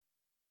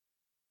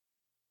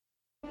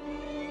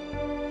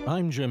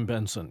I'm Jim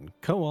Benson,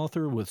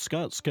 co-author with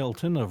Scott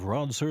Skelton of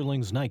Rod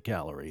Serling's Night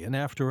Gallery, an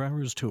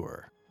after-hours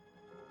tour.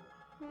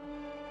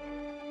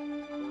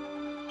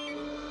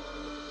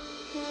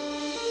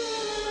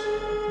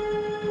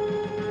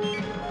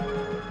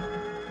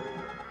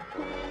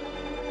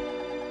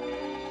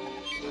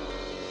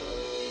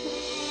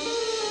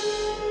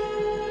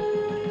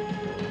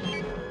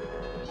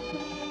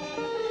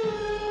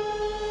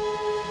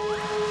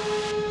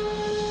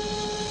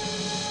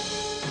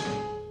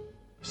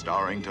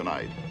 Starring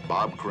tonight,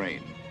 Bob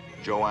Crane,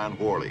 Joanne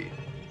Worley,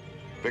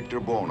 Victor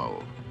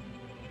Buono,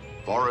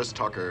 Forrest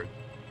Tucker,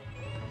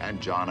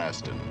 and John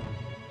Aston.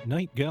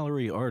 Night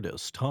Gallery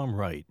artist Tom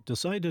Wright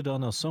decided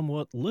on a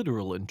somewhat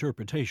literal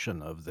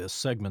interpretation of this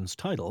segment's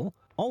title,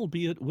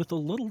 albeit with a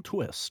little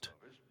twist,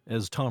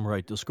 as Tom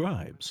Wright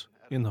describes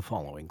in the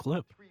following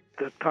clip.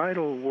 The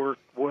title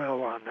worked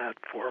well on that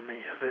for me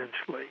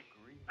eventually.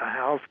 A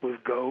house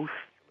with ghosts.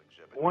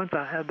 Once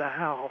I had the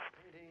house,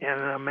 and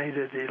I made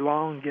it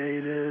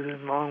elongated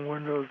and long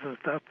windows and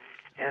stuff,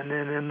 and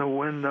then in the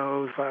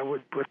windows I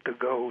would put the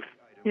ghost.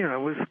 You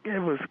know, it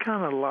was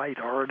kind of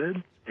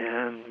lighthearted,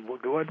 and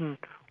it wasn't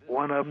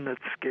one of them that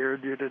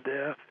scared you to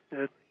death.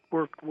 It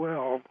worked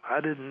well.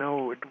 I didn't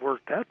know it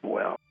worked that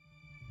well.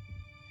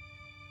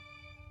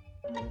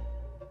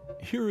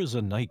 Here is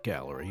a night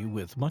gallery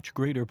with much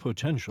greater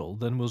potential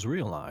than was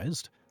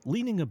realized,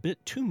 leaning a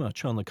bit too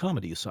much on the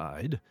comedy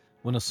side,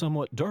 when a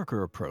somewhat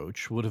darker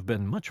approach would have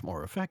been much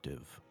more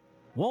effective.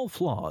 While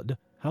flawed,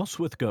 House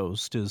with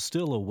Ghost is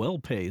still a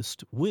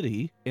well-paced,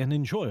 witty, and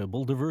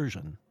enjoyable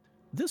diversion.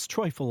 This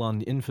trifle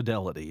on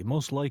infidelity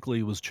most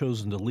likely was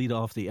chosen to lead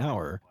off the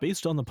hour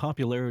based on the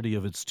popularity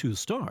of its two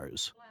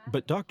stars,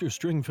 but Dr.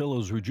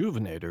 Stringfellow's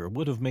Rejuvenator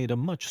would have made a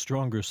much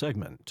stronger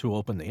segment to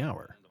open the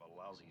hour.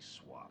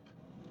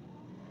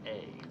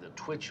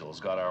 Twitchell's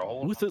got our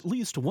whole... With at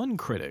least one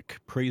critic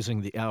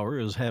praising the hour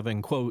as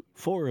having, quote,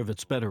 4 of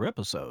its better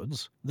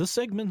episodes, the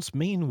segment's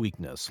main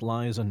weakness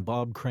lies in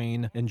Bob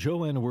Crane and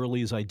Joanne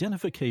Worley's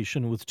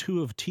identification with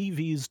 2 of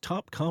TV's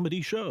top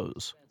comedy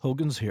shows,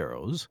 Hogan's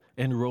Heroes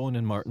and Rowan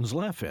and Martin's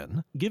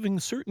Laugh-In, giving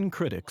certain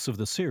critics of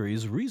the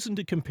series reason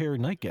to compare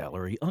Night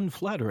Gallery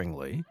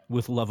unflatteringly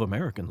with Love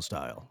American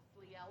Style.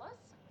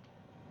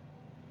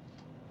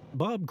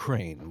 Bob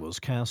Crane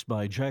was cast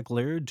by Jack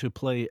Laird to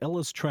play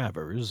Ellis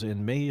Travers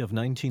in May of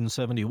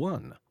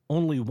 1971,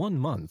 only 1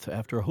 month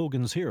after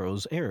Hogan's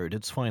Heroes aired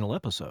its final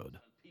episode.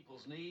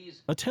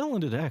 A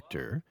talented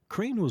actor,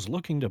 Crane was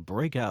looking to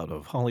break out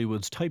of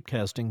Hollywood's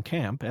typecasting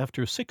camp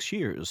after 6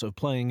 years of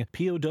playing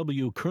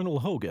POW Colonel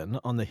Hogan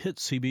on the hit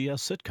CBS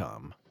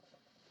sitcom.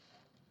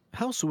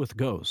 House with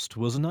Ghost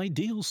was an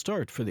ideal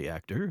start for the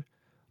actor,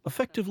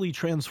 effectively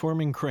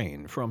transforming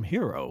Crane from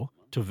hero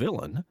to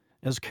villain,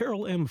 as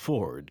Carol M.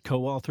 Ford,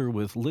 co-author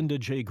with Linda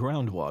J.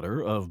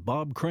 Groundwater of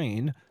Bob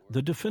Crane,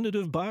 The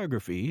Definitive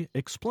Biography,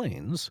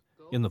 explains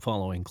in the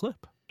following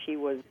clip. She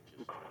was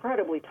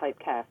incredibly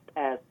typecast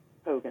as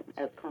Hogan,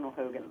 as Colonel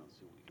Hogan.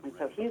 And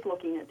so he's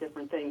looking at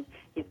different things.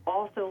 He's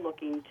also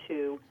looking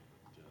to,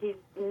 he's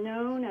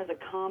known as a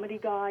comedy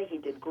guy. He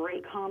did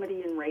great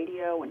comedy in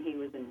radio, and he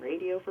was in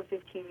radio for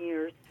 15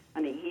 years.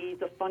 I mean,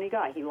 he's a funny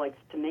guy. He likes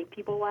to make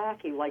people laugh.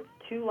 He likes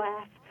to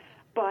laugh.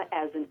 But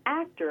as an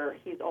actor,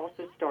 he's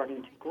also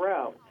starting to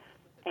grow.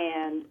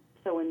 And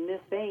so in this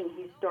vein,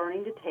 he's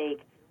starting to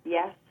take,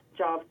 yes,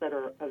 jobs that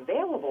are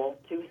available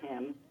to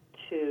him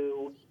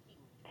to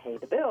pay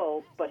the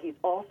bills, but he's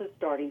also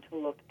starting to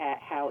look at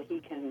how he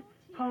can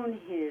hone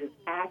his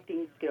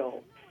acting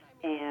skills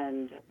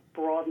and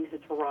broaden his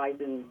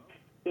horizons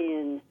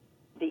in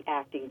the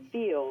acting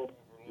field,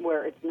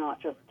 where he's not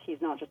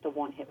just a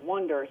one-hit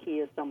wonder. He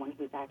is someone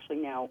who's actually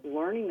now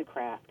learning the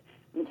craft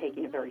and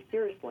taking it very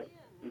seriously.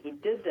 He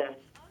did this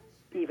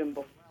even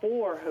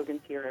before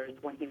Hogan's Heroes,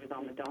 when he was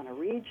on the Donna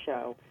Reed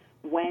show,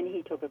 when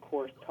he took a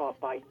course taught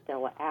by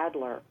Stella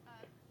Adler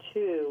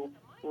to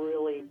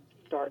really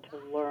start to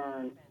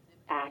learn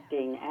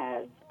acting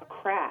as a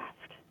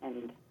craft.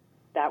 And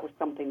that was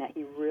something that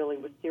he really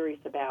was serious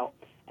about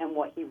and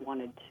what he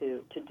wanted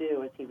to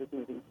do as he was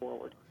moving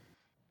forward.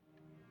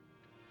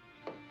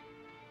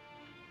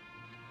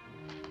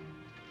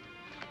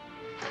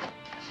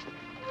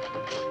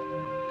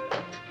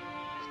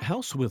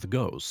 House with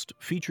Ghost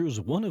features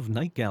one of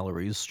Night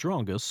Gallery's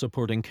strongest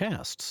supporting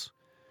casts,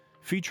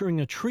 featuring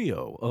a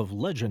trio of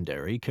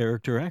legendary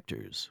character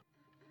actors.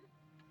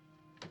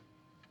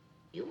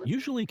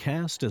 Usually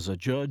cast as a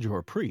judge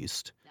or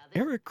priest,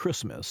 Eric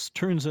Christmas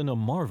turns in a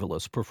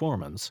marvelous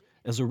performance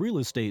as a real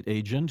estate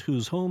agent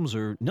whose homes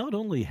are not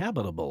only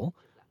habitable,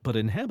 but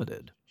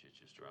inhabited.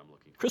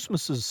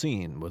 Christmas's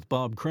scene with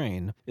Bob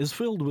Crane is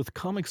filled with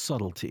comic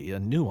subtlety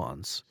and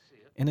nuance,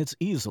 and it's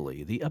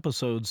easily the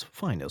episode's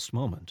finest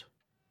moment.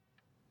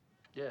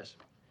 Yes,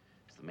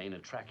 it's the main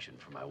attraction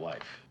for my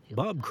wife.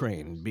 Bob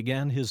Crane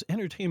began his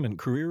entertainment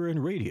career in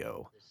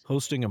radio,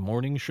 hosting a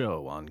morning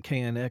show on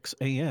KNX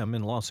AM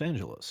in Los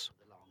Angeles.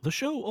 The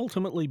show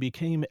ultimately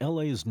became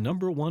LA's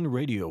 #1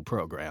 radio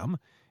program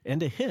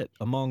and a hit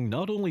among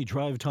not only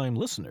drive-time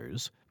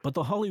listeners, but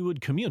the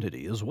Hollywood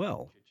community as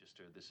well.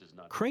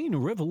 Crane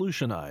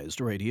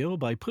revolutionized radio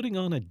by putting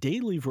on a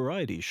daily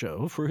variety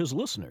show for his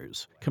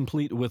listeners,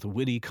 complete with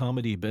witty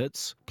comedy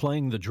bits,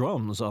 playing the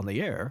drums on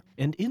the air,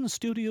 and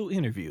in-studio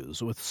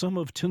interviews with some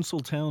of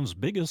Tinseltown's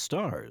biggest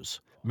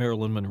stars,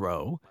 Marilyn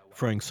Monroe,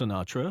 Frank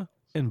Sinatra,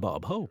 and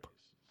Bob Hope.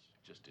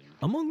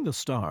 Among the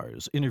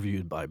stars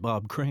interviewed by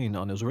Bob Crane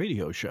on his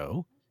radio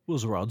show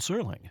was Rod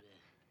Serling.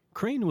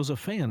 Crane was a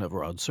fan of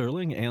Rod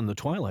Serling and The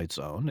Twilight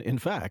Zone. In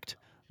fact,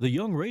 the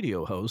young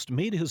radio host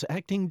made his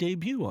acting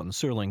debut on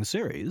Serling's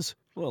series,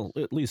 well,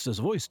 at least his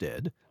voice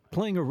did,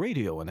 playing a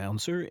radio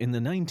announcer in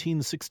the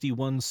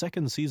 1961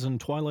 second season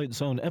Twilight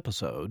Zone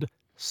episode,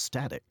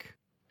 Static.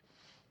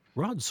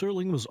 Rod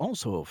Serling was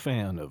also a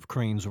fan of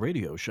Crane's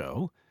radio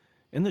show,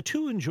 and the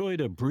two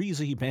enjoyed a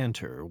breezy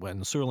banter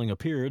when Serling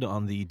appeared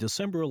on the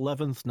December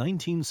 11th,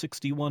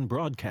 1961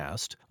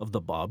 broadcast of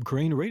the Bob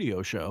Crane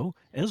radio show,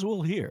 as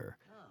we'll hear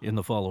in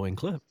the following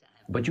clip.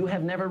 But you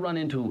have never run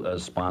into a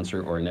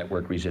sponsor or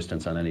network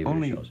resistance on any of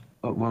your shows?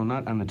 Well,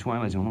 not on the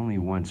Twilight Zone. Only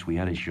once. We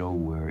had a show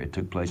where it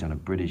took place on a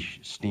British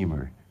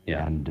steamer.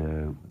 Yeah.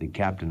 And the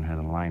captain had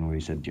a line where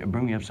he said,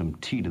 bring me up some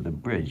tea to the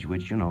bridge,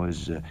 which, you know,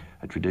 is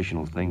a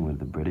traditional thing with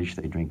the British.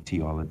 They drink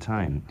tea all the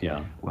time.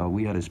 Yeah. Well,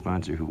 we had a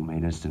sponsor who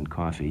made instant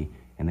coffee,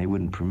 and they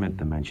wouldn't permit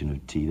the mention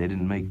of tea. They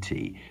didn't make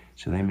tea.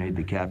 So they made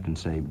the captain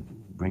say,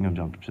 bring him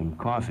up some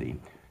coffee.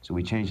 So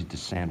we changed it to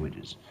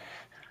sandwiches.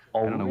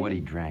 Oh, I don't know what he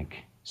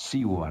drank.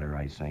 Seawater,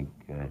 I think.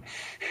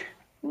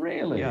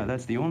 Really? Yeah,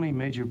 that's the only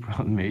major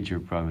problem.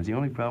 It's the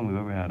only problem we've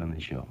ever had on the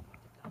show.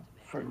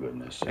 For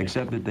goodness sake.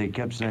 Except that they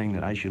kept saying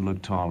that I should look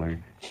taller,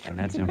 and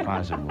that's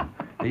impossible.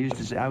 They used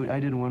to say, I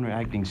did one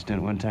acting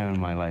stint one time in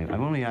my life.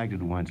 I've only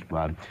acted once,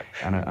 Bob,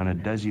 on a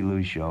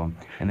Desilu show,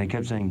 and they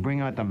kept saying,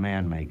 bring out the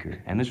man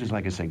maker. And this was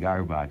like a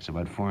cigar box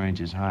about 4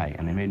 inches high,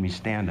 and they made me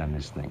stand on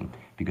this thing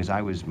because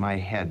my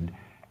head,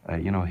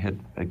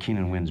 hit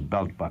Keenan Wynn's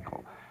belt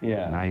buckle.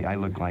 Yeah. And I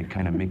looked like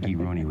kind of Mickey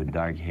Rooney with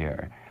dark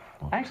hair.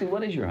 Actually,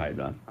 what is your height,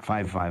 Don?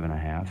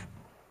 5'5.5".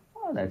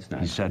 Oh, that's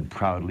nice. He said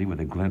proudly with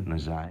a glint in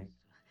his eye.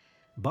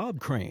 Bob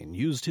Crane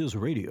used his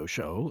radio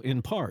show,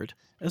 in part,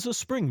 as a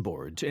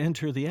springboard to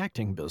enter the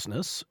acting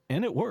business,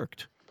 and it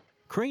worked.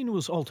 Crane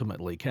was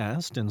ultimately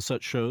cast in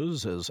such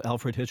shows as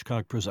Alfred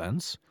Hitchcock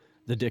Presents,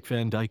 The Dick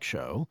Van Dyke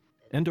Show,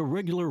 and a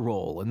regular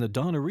role in The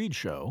Donna Reed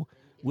Show,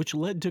 which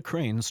led to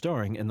Crane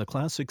starring in the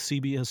classic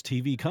CBS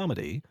TV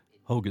comedy,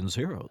 Hogan's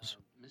Heroes.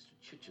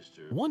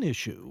 One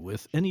issue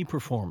with any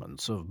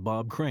performance of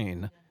Bob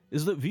Crane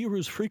is that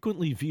viewers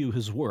frequently view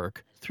his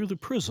work through the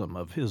prism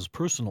of his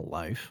personal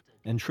life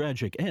and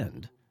tragic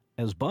end,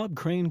 as Bob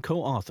Crane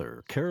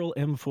co-author Carol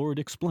M. Ford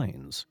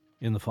explains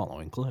in the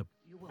following clip.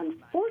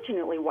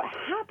 Unfortunately, what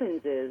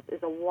happens is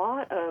a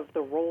lot of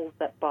the roles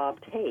that Bob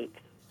takes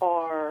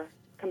are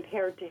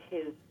compared to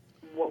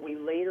what we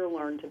later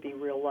learn to be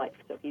real life.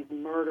 So he's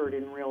murdered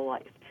in real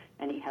life,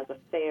 and he has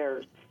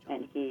affairs,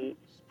 and he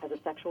has a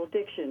sexual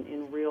addiction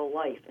in real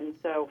life. And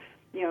so,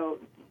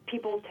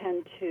 people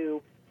tend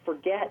to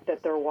forget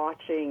that they're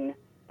watching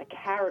a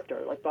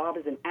character. Like Bob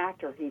is an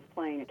actor, he's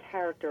playing a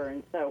character,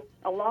 and so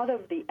a lot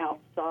of the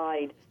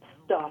outside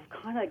stuff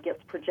kind of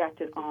gets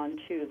projected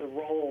onto the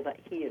role that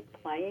he is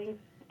playing.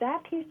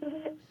 That piece of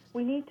it,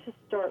 we need to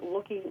start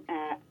looking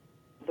at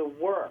the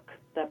work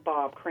that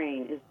Bob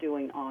Crane is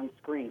doing on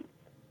screen.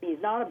 He's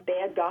not a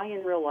bad guy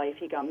in real life.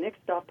 He got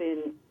mixed up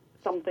in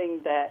something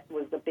that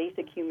was the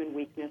basic human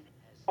weakness.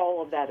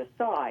 All of that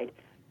aside,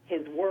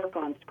 his work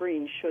on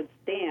screen should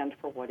stand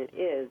for what it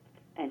is,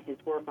 and his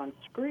work on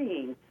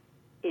screen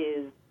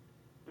is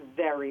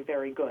very,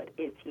 very good.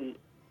 Is he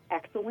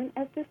excellent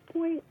at this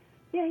point?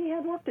 Yeah, he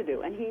had work to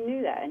do, and he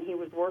knew that, and he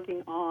was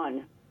working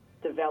on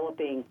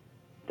developing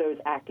those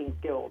acting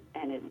skills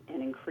and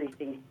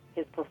increasing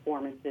his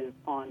performances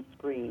on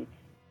screen.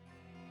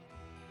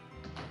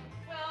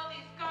 Well,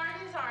 these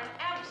gardens are an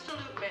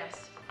absolute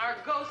mess. Our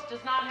ghost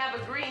does not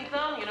have a green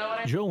thumb, you know what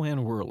I mean?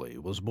 Joanne Worley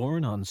was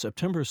born on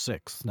September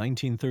 6,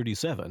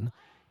 1937,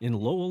 in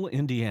Lowell,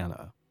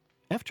 Indiana.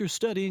 After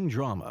studying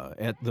drama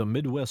at the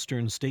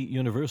Midwestern State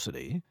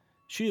University,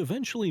 she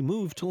eventually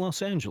moved to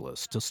Los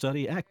Angeles to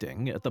study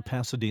acting at the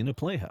Pasadena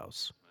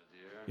Playhouse.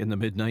 In the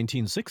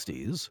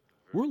mid-1960s,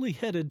 Worley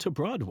headed to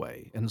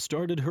Broadway and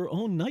started her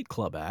own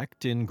nightclub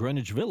act in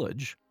Greenwich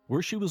Village,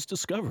 where she was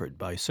discovered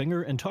by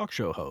singer and talk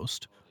show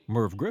host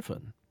Merv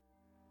Griffin.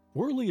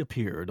 Worley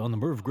appeared on The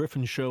Merv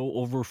Griffin Show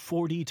over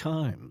 40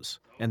 times,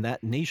 and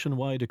that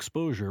nationwide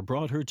exposure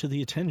brought her to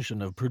the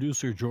attention of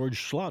producer George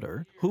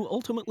Schlatter, who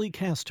ultimately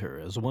cast her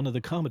as one of the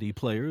comedy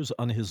players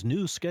on his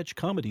new sketch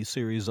comedy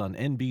series on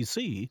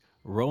NBC,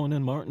 Rowan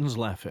and Martin's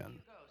Laugh-In.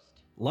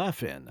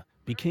 Laugh-In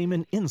became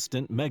an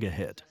instant mega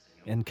hit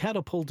and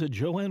catapulted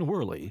Joanne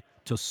Worley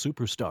to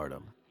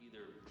superstardom.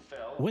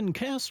 When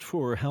cast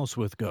for House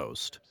with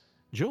Ghost,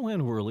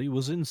 Joanne Worley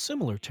was in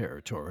similar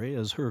territory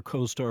as her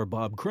co-star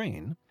Bob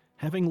Crane,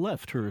 having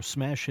left her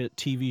smash hit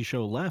TV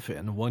show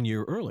Laugh-In 1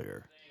 year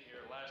earlier.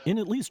 In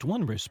at least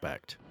one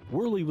respect,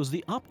 Worley was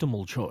the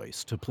optimal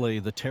choice to play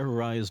the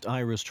terrorized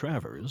Iris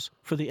Travers,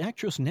 for the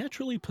actress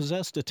naturally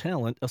possessed a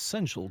talent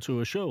essential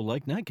to a show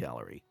like Night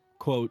Gallery.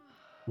 Quote,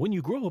 When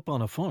you grow up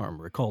on a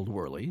farm, recalled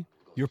Worley,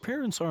 your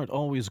parents aren't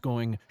always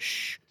going,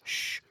 shh,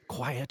 shh,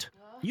 quiet.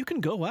 You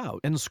can go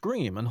out and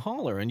scream and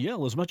holler and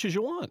yell as much as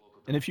you want.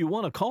 And if you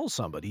want to call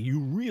somebody,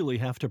 you really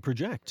have to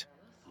project.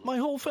 My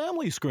whole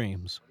family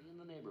screams.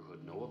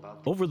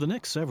 Over the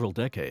next several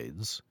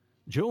decades,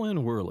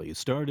 Joanne Worley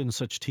starred in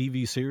such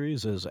TV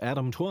series as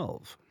Adam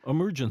 12,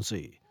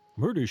 Emergency,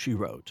 Murder, She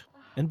Wrote,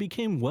 and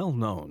became well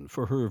known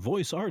for her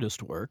voice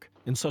artist work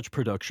in such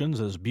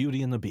productions as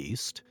Beauty and the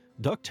Beast,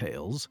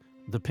 DuckTales,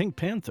 The Pink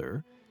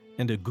Panther,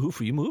 and A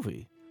Goofy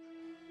Movie.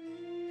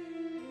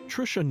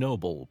 Trisha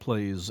Noble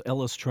plays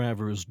Ellis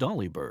Travers'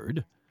 Dolly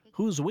Bird,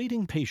 who is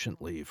waiting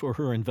patiently for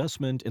her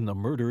investment in the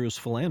murderous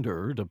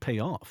philanderer to pay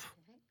off.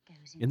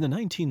 In the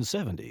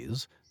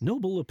 1970s,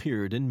 Noble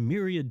appeared in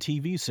myriad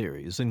TV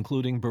series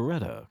including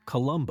Beretta,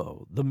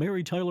 Columbo, The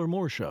Mary Tyler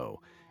Moore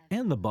Show,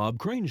 and The Bob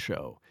Crane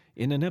Show,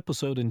 in an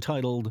episode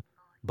entitled,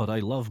 But I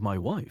Love My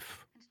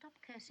Wife.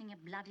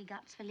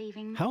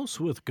 House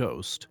with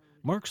Ghost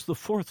marks the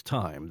fourth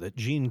time that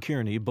Gene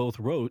Kearney both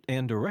wrote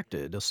and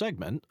directed a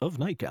segment of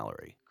Night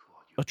Gallery.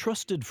 A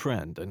trusted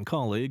friend and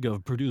colleague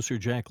of producer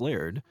Jack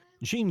Laird,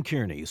 Gene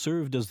Kearney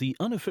served as the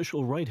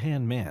unofficial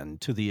right-hand man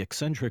to the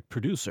eccentric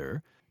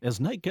producer, as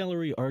Night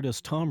Gallery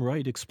artist Tom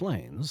Wright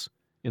explains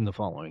in the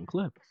following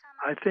clip.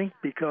 I think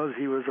because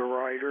he was a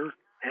writer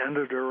and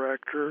a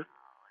director,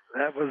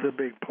 that was a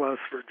big plus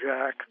for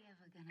Jack.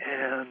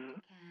 And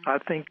I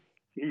think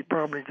he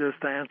probably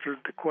just answered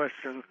the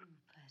questions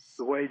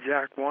the way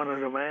Jack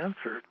wanted them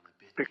answered,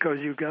 because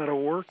you got to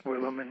work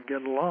with them and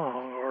get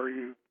along or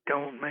you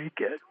don't make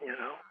it, you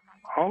know.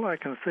 All I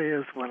can say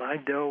is when I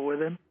dealt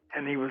with him,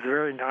 and he was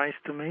very nice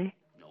to me,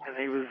 and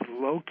he was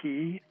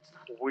low-key,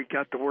 we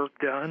got the work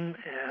done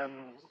and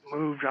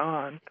moved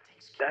on.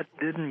 That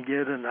didn't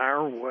get in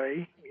our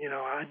way. You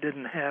know, I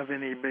didn't have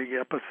any big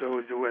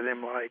episodes with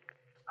him like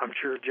I'm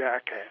sure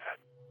Jack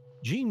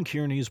had. Gene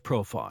Kearney's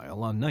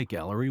profile on Night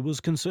Gallery was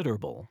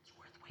considerable,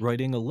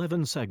 writing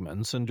 11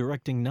 segments and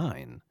directing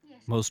 9,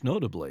 most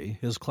notably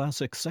his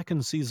classic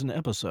second season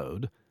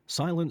episode,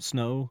 Silent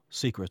Snow,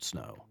 Secret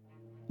Snow.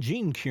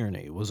 Gene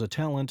Kearney was a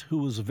talent who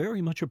was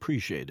very much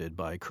appreciated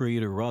by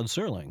creator Rod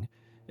Serling,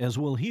 as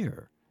we'll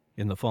hear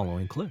in the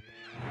following clip.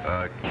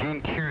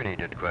 Gene Kearney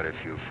did quite a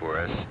few for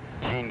us.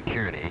 Gene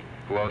Kearney,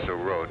 who also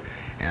wrote,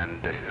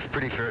 and is a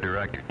pretty fair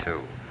director,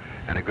 too,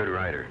 and a good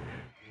writer.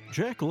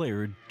 Jack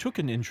Laird took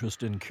an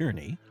interest in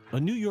Kearney, a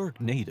New York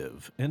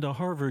native and a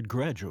Harvard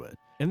graduate,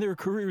 and their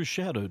careers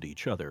shadowed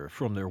each other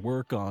from their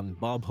work on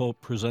Bob Hope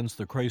Presents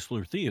the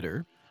Chrysler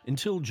Theater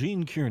until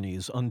Gene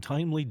Kearney's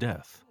untimely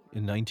death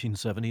in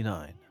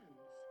 1979.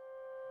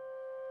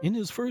 In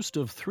his first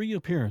of 3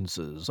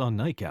 appearances on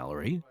Night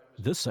Gallery,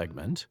 this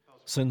segment,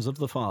 Sins of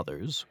the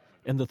Fathers,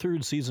 and the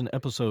third season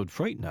episode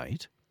Fright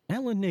Night,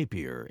 Alan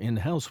Napier in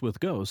House with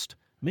Ghost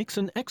makes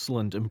an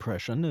excellent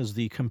impression as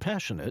the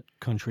compassionate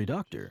country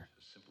doctor.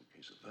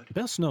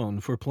 Best known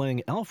for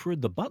playing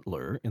Alfred the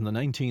Butler in the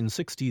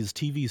 1960s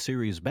TV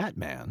series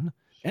Batman,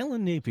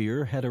 Alan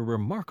Napier had a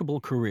remarkable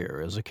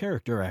career as a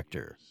character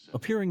actor,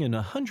 appearing in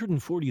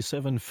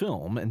 147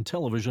 film and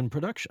television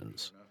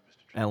productions.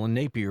 Alan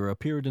Napier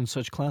appeared in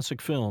such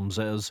classic films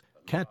as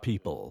Cat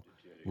People,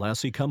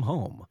 Lassie Come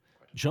Home,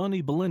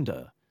 Johnny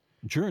Belinda,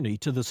 Journey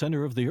to the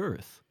Center of the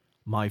Earth,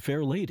 My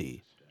Fair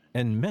Lady,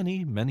 and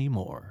many, many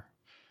more.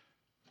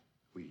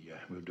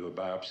 We'll do a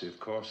biopsy, of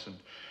course, and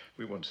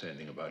we won't say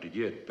anything about it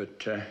yet,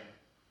 but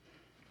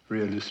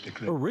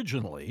realistically...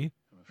 Originally,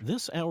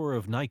 this hour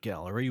of Night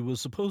Gallery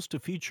was supposed to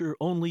feature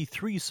only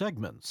 3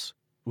 segments,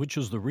 which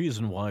is the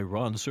reason why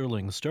Ron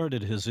Serling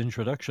started his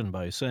introduction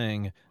by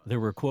saying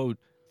there were, quote,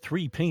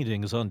 3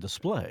 paintings on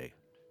display.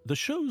 The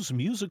show's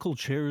musical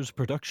chairs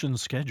production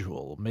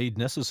schedule made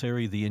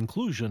necessary the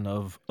inclusion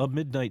of a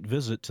midnight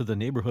visit to the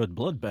neighborhood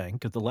blood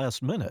bank at the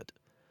last minute,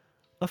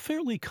 a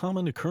fairly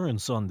common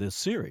occurrence on this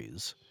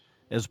series,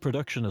 as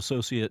production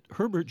associate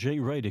Herbert J.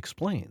 Wright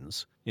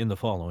explains in the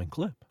following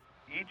clip.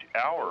 Each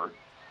hour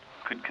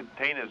could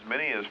contain as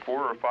many as 4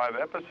 or 5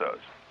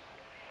 episodes.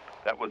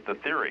 That was the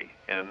theory,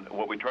 and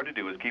what we tried to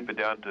do was keep it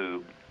down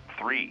to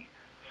 3,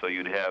 so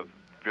you'd have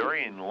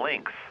varying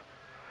lengths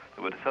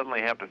that would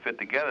suddenly have to fit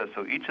together,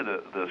 so each of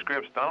the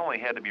scripts not only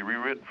had to be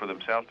rewritten for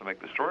themselves to make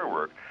the story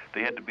work,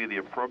 they had to be the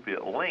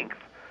appropriate length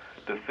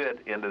to fit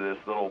into this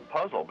little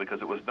puzzle,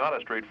 because it was not a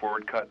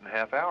straightforward cut in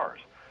half hours.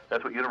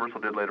 That's what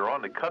Universal did later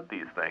on. They cut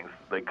these things.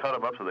 They cut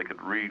them up so they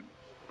could release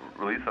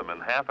them in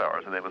half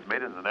hours, and it was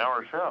made as an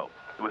hour show.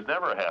 It was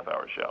never a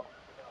half-hour show.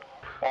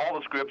 All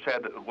the scripts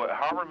had to,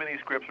 however many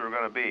scripts there were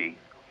going to be,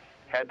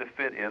 had to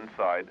fit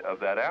inside of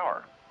that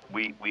hour.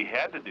 We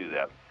had to do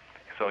that.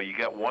 So you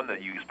got one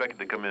that you expected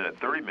to come in at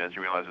 30 minutes,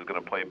 you realize it was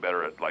going to play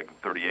better at like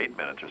 38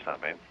 minutes or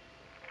something.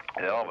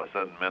 And all of a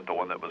sudden meant the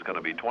one that was going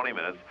to be 20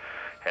 minutes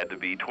had to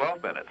be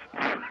 12 minutes.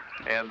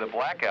 And the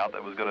blackout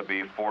that was going to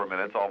be 4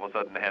 minutes all of a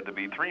sudden had to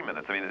be 3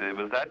 minutes. I mean, it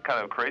was that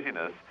kind of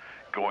craziness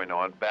going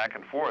on back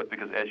and forth,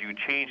 because as you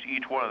changed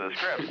each one of the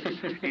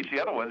scripts, each of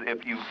the other ones,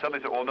 if you suddenly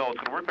said, well, no, it's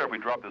going to work better if we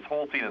drop this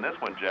whole scene in this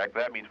one, Jack,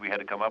 that means we had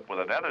to come up with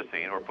another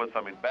scene or put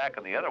something back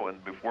in the other one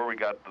before we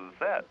got to the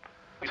set.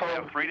 We'd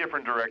have 3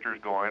 different directors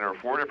going, or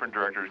 4 different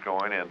directors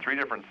going, and 3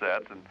 different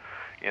sets,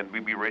 and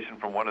we'd be racing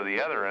from one to the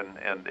other,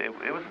 and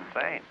it was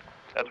insane.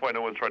 That's why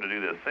no one's tried to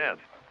do this since.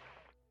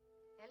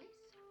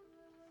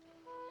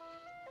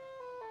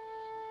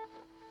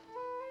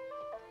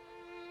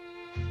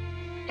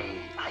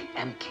 I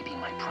am keeping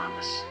my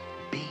promise.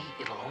 B,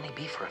 it'll only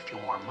be for a few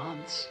more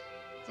months.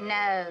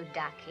 No,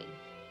 Ducky.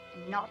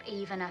 Not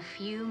even a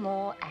few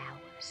more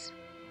hours.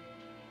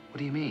 What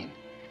do you mean?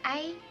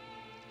 A,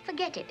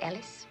 forget it,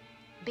 Ellis.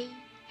 B,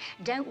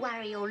 don't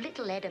worry your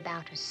little head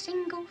about a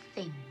single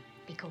thing,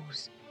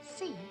 because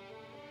C,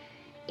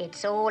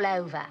 it's all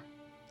over,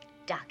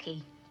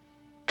 Ducky.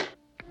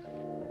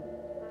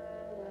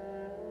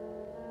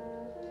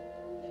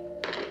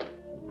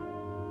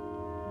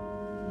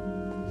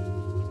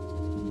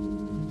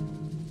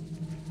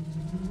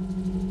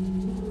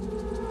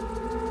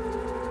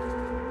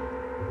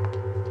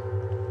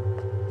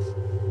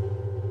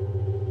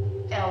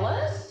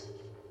 Ellis?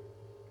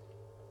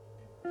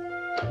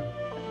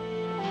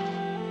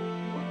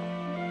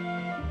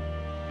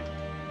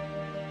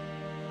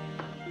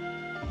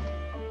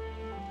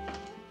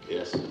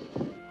 Yes.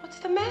 What's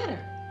the matter?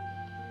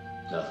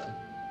 Nothing.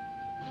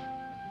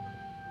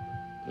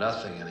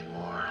 Nothing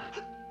anymore.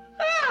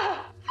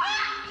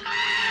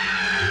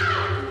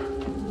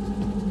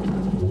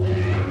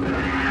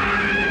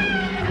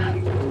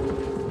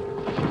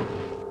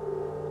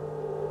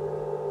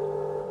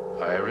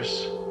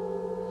 Iris?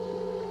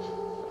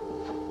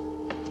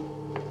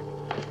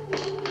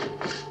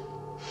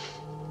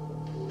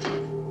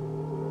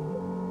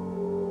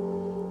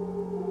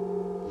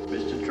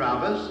 Mr.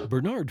 Travers?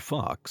 Bernard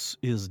Fox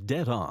is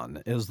dead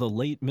on as the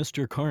late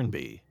Mr.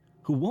 Carnby,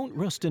 who won't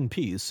rest in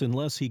peace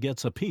unless he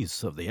gets a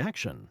piece of the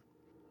action.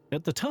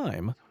 At the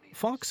time,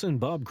 Fox and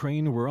Bob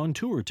Crane were on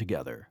tour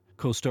together,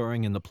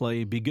 co-starring in the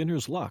play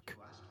Beginner's Luck.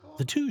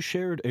 The two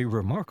shared a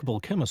remarkable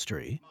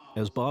chemistry,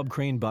 as Bob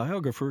Crane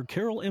biographer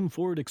Carol M.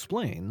 Ford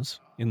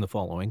explains in the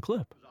following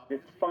clip.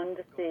 It's fun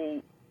to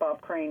see Bob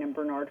Crane and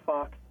Bernard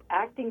Fox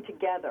acting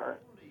together,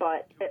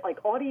 but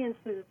like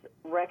audiences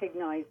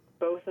recognize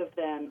both of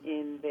them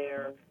in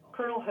their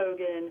Colonel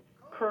Hogan,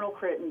 Colonel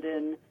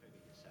Crittenden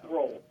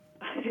roles.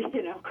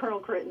 You know, Colonel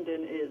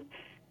Crittenden is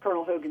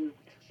Colonel Hogan's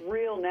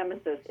real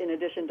nemesis in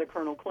addition to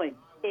Colonel Kling.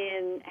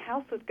 In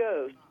House with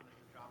Ghosts,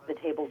 the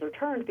tables are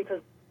turned because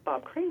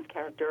Bob Crane's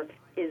character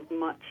is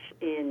much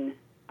in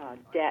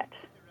debt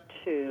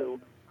to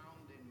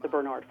the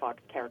Bernard Fox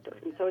character.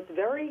 And so it's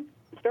very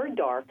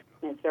dark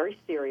and it's very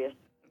serious.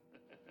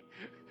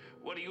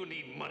 What do you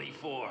need money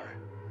for?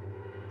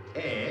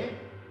 A,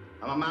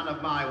 I'm a man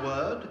of my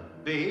word.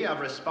 B, I've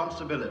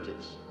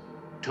responsibilities.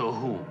 To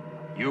who?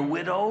 Your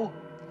widow?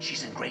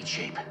 She's in great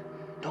shape.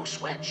 No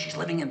sweat. She's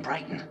living in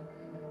Brighton.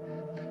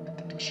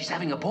 She's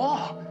having a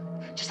ball.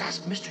 Just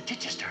ask Mr.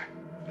 Chichester.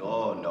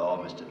 Oh,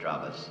 no, Mr.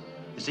 Travers.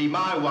 You see,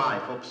 my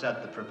wife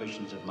upset the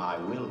provisions of my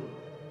will.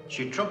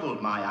 She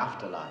troubled my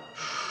afterlife.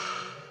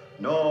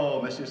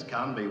 No, Mrs.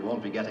 Canby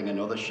won't be getting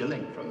another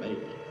shilling from me.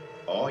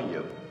 Or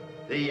you.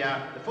 The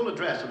full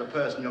address of the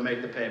person you'll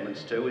make the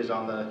payments to is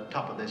on the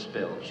top of this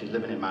bill. She's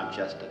living in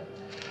Manchester.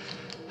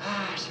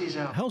 She's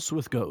a... House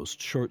with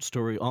Ghosts short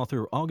story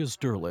author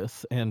August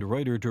Derleth and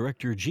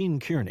writer-director Gene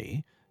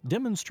Kearney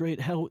demonstrate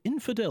how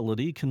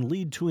infidelity can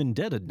lead to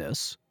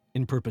indebtedness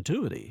in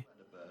perpetuity.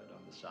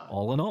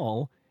 All in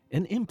all,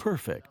 an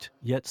imperfect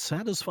yet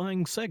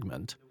satisfying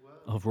segment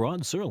of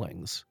Rod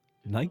Serling's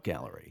Night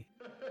Gallery.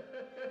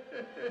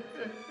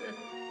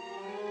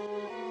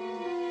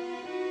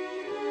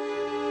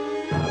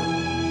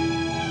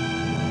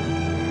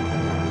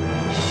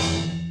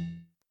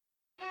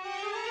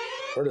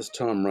 Artist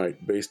Tom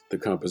Wright based the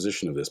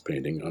composition of this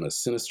painting on a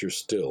sinister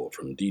still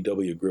from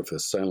D.W.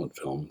 Griffith's silent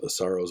film, The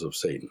Sorrows of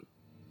Satan.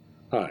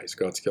 Hi,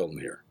 Scott Skelton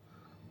here.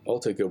 I'll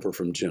take over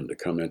from Jim to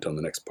comment on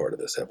the next part of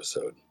this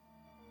episode.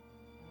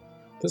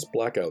 This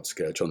blackout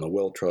sketch on the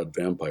well-trod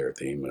vampire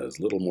theme is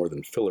little more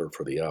than filler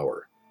for the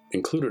hour,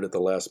 included at the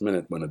last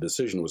minute when a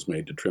decision was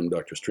made to trim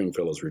Dr.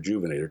 Stringfellow's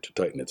Rejuvenator to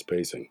tighten its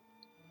pacing.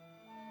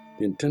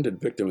 The intended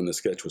victim in the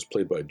sketch was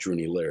played by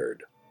Journey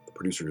Laird, the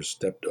producer's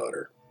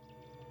stepdaughter.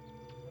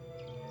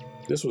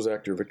 This was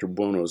actor Victor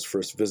Buono's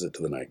first visit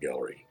to the Night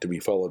Gallery, to be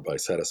followed by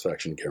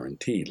Satisfaction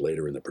Guaranteed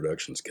later in the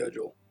production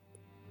schedule.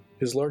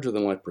 His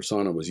larger-than-life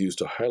persona was used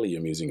to highly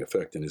amusing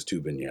effect in his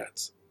 2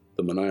 vignettes,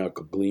 the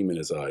maniacal gleam in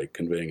his eye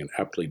conveying an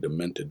aptly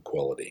demented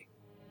quality.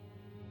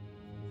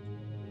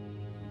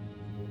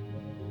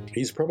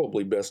 He's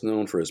probably best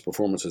known for his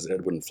performance as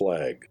Edwin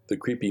Flagg, the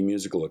creepy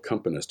musical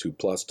accompanist who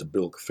plots to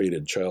bilk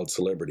fated child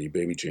celebrity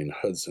Baby Jane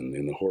Hudson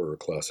in the horror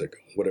classic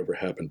Whatever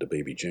Happened to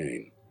Baby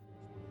Jane.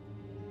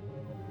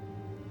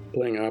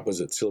 Playing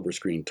opposite silver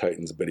screen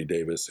titans Bette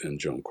Davis and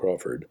Joan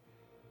Crawford,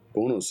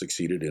 Buono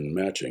succeeded in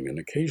matching and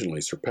occasionally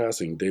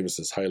surpassing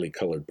Davis's highly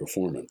colored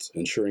performance,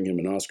 ensuring him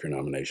an Oscar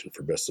nomination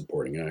for Best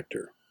Supporting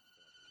Actor.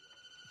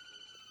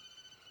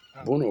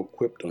 Bono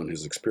quipped on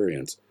his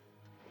experience,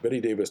 "Betty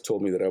Davis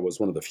told me that I was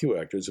one of the few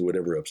actors who had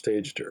ever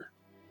upstaged her."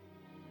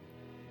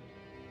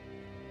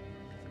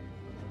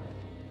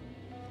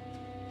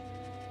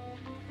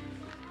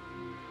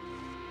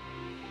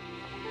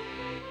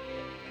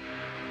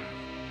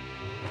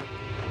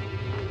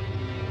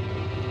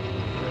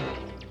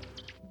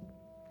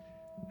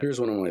 Here's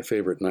one of my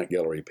favorite Night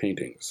Gallery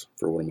paintings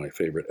for one of my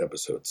favorite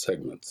episode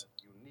segments.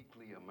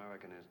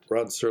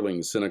 Rod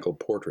Serling's cynical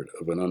portrait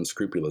of an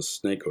unscrupulous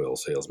snake oil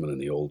salesman in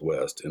the Old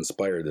West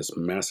inspired this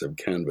massive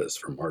canvas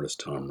from artist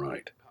Tom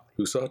Wright,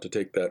 who sought to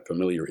take that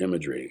familiar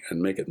imagery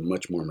and make it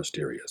much more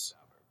mysterious.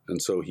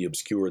 And so he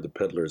obscured the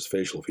peddler's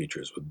facial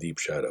features with deep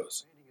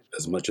shadows,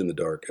 as much in the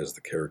dark as the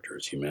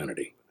character's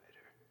humanity.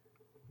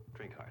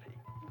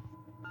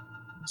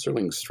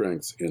 Serling's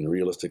strengths in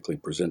realistically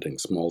presenting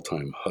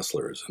small-time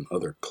hustlers and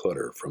other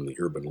clutter from the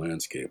urban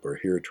landscape are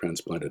here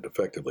transplanted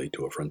effectively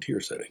to a frontier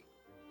setting.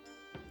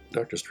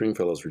 Dr.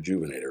 Stringfellow's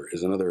Rejuvenator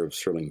is another of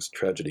Serling's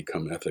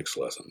tragedy-cum-ethics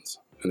lessons,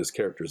 and his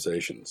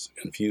characterizations,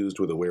 infused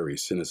with a wary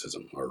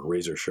cynicism, are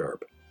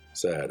razor-sharp,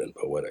 sad, and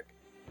poetic.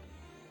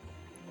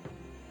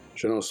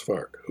 Jeannot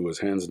Svark, who was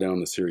hands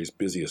down the series'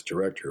 busiest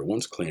director,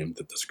 once claimed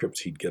that the scripts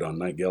he'd get on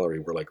Night Gallery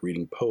were like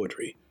reading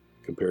poetry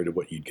compared to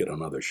what you'd get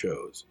on other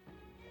shows.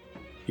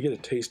 You get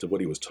a taste of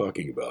what he was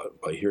talking about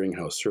by hearing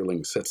how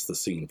Serling sets the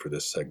scene for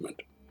this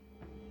segment.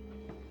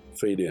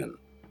 Fade in.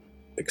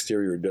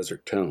 Exterior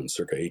desert town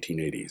circa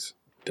 1880s.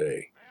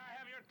 Day.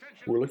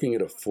 We're looking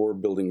at a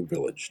 4-building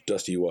village,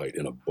 dusty white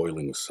in a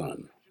boiling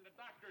sun.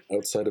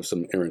 Outside of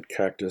some errant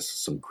cactus,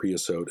 some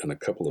creosote, and a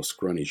couple of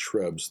scrawny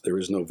shrubs, there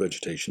is no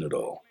vegetation at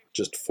all.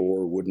 Just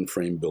 4 wooden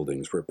frame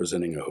buildings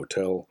representing a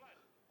hotel,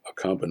 a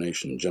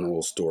combination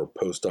general store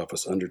post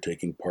office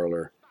undertaking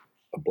parlor,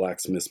 a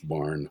blacksmith's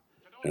barn,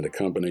 and a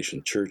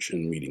combination church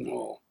and meeting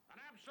hall.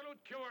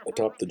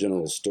 Atop the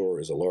general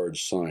store is a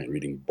large sign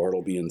reading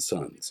Bartleby &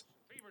 Sons,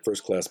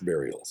 first-class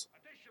burials,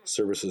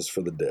 services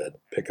for the dead,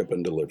 pickup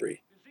and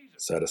delivery,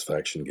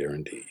 satisfaction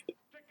guaranteed.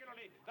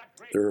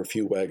 There are a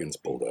few wagons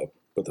pulled up,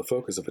 but the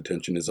focus of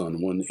attention is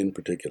on one in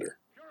particular,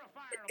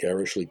 a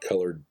garishly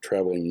colored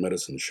traveling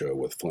medicine show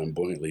with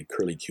flamboyantly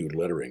curly-cued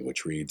lettering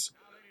which reads,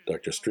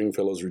 Dr.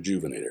 Stringfellow's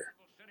Rejuvenator,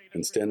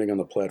 and standing on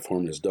the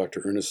platform is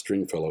Dr. Ernest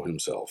Stringfellow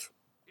himself.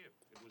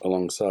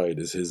 Alongside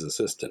is his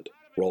assistant,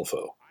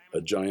 Rolfo,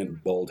 a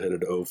giant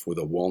bald-headed oaf with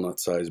a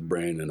walnut-sized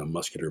brain and a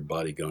muscular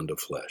body gone to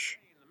flesh.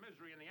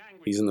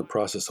 He's in the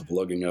process of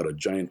lugging out a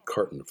giant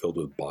carton filled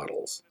with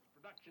bottles.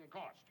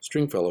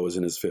 Stringfellow is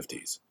in his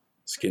 50s,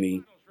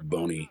 skinny,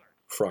 bony,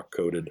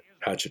 frock-coated,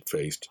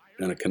 hatchet-faced,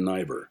 and a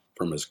conniver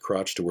from his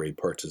crotch to where he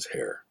parts his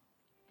hair.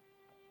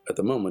 At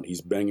the moment,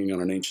 he's banging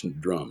on an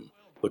ancient drum,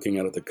 looking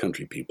out at the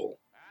country people,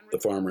 the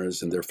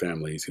farmers and their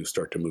families who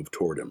start to move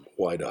toward him,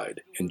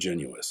 wide-eyed,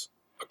 ingenuous,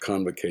 a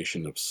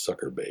convocation of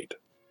sucker bait.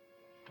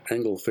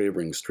 Angle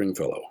favoring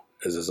Stringfellow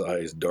as his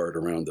eyes dart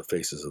around the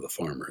faces of the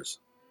farmers.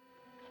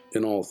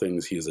 In all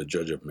things he is a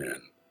judge of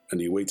men, and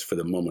he waits for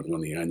the moment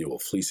when the annual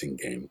fleecing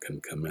game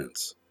can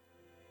commence.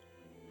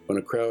 When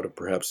a crowd of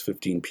perhaps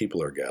 15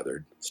 people are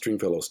gathered,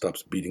 Stringfellow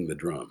stops beating the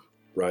drum,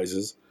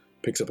 rises,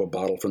 picks up a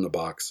bottle from the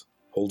box,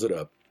 holds it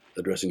up,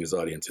 addressing his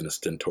audience in a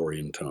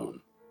stentorian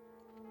tone.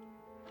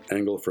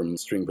 Angle from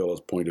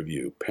Stringfellow's point of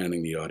view,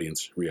 panning the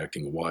audience,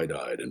 reacting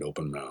wide-eyed and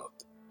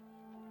open-mouthed.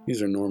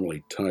 These are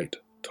normally tight,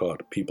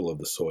 taut people of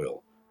the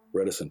soil,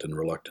 reticent and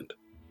reluctant,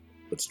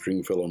 but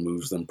Stringfellow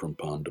moves them from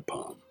palm to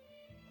palm.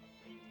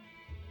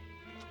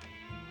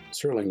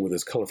 Serling, with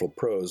his colorful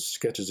prose,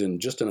 sketches in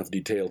just enough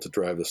detail to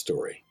drive the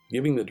story,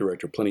 giving the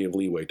director plenty of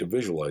leeway to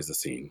visualize the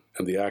scene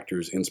and the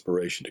actors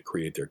inspiration to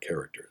create their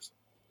characters.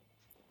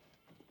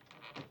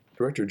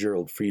 Director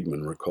Gerald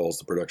Friedman recalls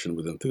the production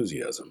with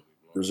enthusiasm,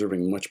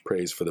 reserving much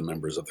praise for the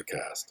members of the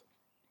cast.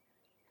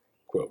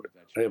 Quote,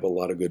 I have a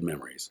lot of good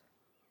memories.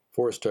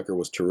 Forrest Tucker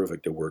was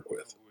terrific to work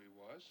with.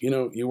 You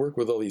know, you work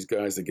with all these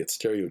guys that get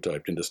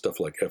stereotyped into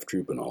stuff like F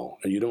Troop and all,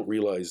 and you don't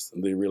realize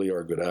they really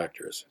are good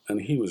actors. And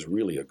he was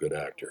really a good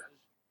actor.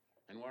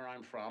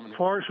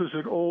 Forrest was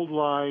an old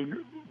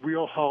line,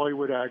 real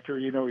Hollywood actor.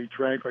 You know, he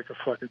drank like a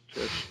fucking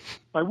fish.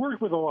 I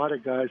worked with a lot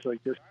of guys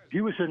like this.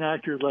 He was an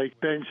actor like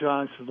Ben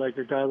Johnson, like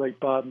a guy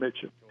like Bob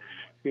Mitchum.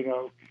 You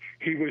know,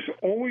 he was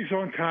always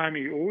on time.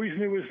 He always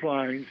knew his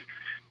lines.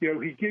 You know,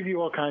 he'd give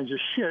you all kinds of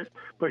shit,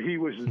 but he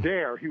was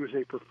there. He was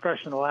a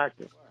professional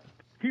actor.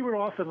 He would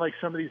often, like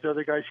some of these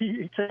other guys,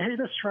 he'd say, hey,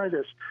 let's try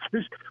this.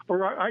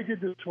 Or I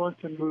did this once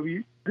in a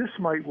movie. This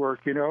might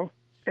work, you know?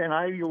 And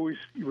I always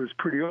was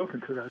pretty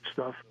open to that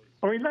stuff.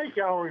 I mean, Night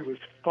Gallery was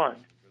fun.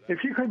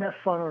 If you couldn't have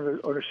fun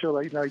on a show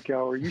like Night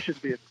Gallery, you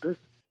should be in business.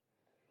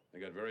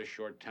 They got very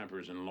short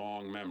tempers and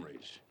long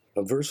memories.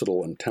 A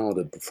versatile and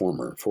talented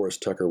performer,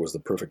 Forrest Tucker was the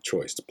perfect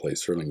choice to play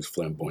Serling's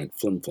flamboyant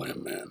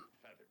flim-flam man.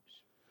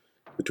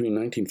 Between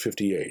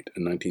 1958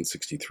 and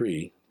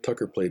 1963,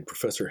 Tucker played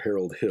Professor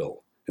Harold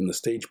Hill in the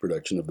stage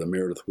production of the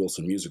Meredith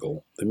Willson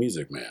musical, The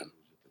Music Man.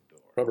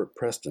 Robert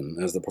Preston,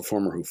 as the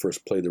performer who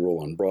first played the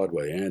role on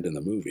Broadway and in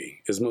the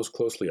movie, is most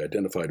closely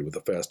identified with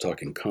the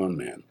fast-talking con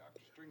man.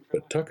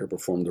 but Tucker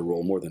performed the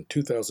role more than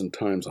 2,000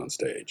 times on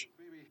stage,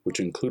 which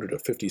included a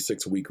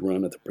 56-week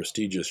run at the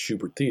prestigious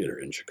Schubert Theater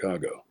in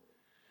Chicago.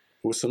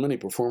 With so many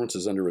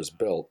performances under his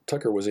belt,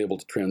 Tucker was able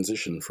to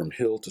transition from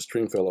Hill to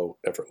Stringefellow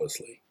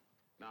effortlessly.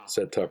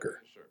 Said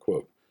Tucker,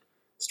 quote,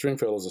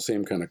 "Stringfellow's the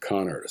same kind of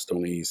con artist,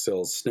 only he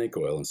sells snake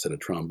oil instead of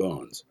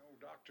trombones.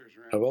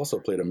 I've also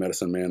played a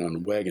medicine man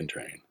on Wagon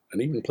Train,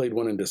 and even played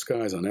one in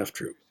disguise on F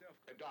Troop.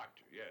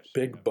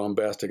 Big,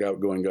 bombastic,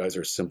 outgoing guys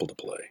are simple to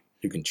play.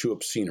 You can chew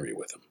up scenery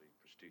with them."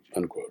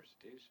 Unquote.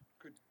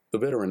 The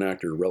veteran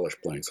actor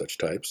relished playing such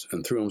types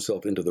and threw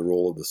himself into the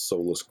role of the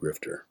soulless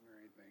grifter.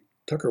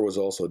 Tucker was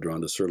also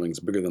drawn to Serling's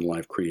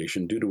bigger-than-life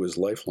creation due to his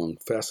lifelong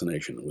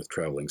fascination with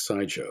traveling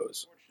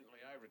sideshows.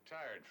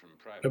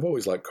 "I've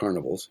always liked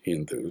carnivals," he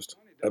enthused.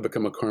 "I've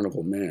become a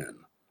carnival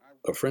man.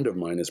 A friend of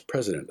mine is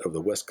president of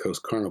the West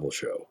Coast Carnival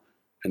Show,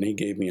 and he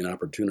gave me an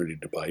opportunity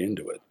to buy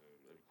into it.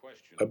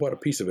 I bought a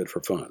piece of it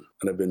for fun,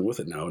 and I've been with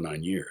it now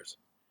 9 years."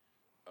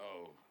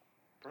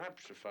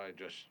 Perhaps if I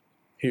just...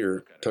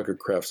 Here, Tucker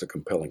crafts a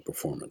compelling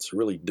performance,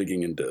 really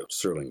digging into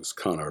Serling's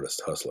con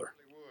artist hustler.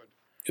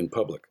 In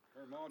public,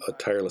 a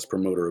tireless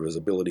promoter of his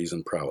abilities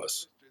and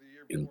prowess.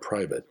 In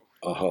private,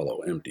 a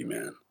hollow, empty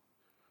man.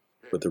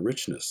 But the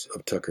richness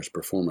of Tucker's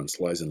performance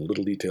lies in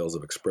little details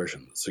of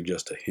expression that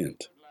suggest a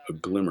hint, a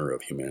glimmer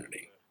of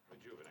humanity.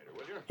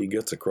 He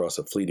gets across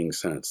a fleeting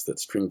sense that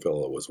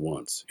Stringfellow was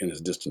once, in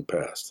his distant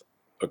past,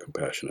 a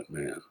compassionate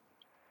man.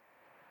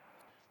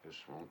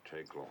 This won't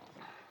take long.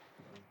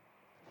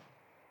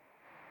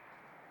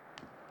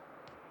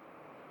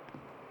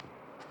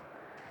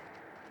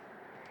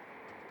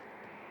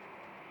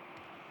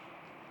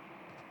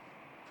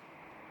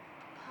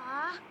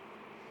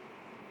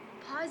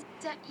 Pa, is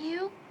that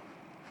you?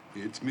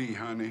 It's me,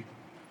 honey.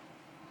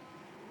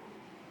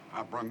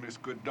 I brung this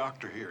good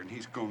doctor here, and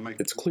he's gonna make...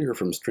 It's clear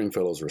from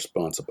Stringfellow's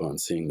response upon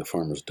seeing the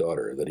farmer's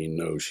daughter that he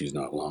knows she's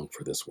not long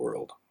for this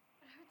world.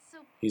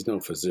 He's no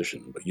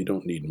physician, but you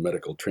don't need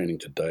medical training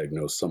to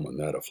diagnose someone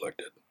that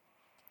afflicted.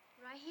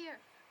 Right here.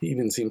 He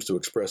even seems to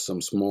express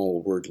some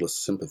small, wordless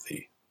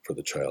sympathy for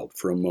the child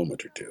for a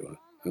moment or two,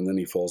 and then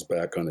he falls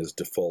back on his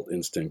default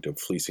instinct of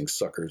fleecing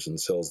suckers and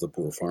sells the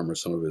poor farmer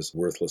some of his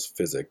worthless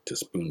physic to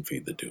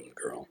spoon-feed the doomed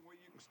girl.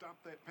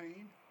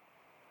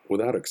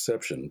 Without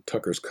exception,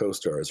 Tucker's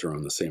co-stars are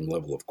on the same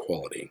level of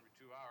quality.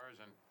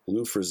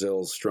 Lou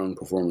Frizzell's strong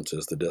performance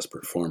as the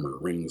desperate farmer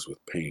rings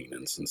with pain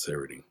and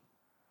sincerity.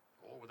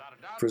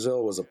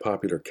 Frizzell was a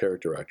popular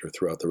character actor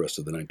throughout the rest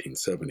of the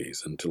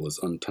 1970s until his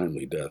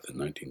untimely death in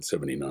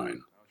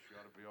 1979,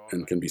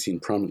 and can be seen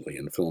prominently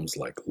in films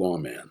like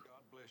Lawman,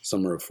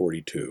 Summer of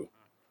 42,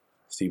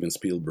 Steven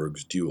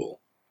Spielberg's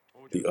Duel,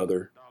 The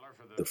Other,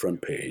 The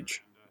Front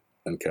Page,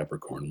 and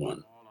Capricorn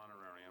 1.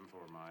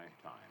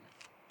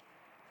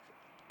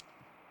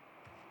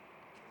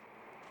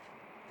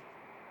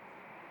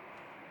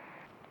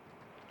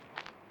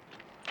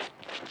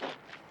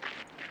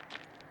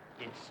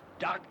 It's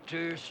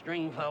Dr.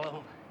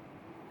 Stringfellow.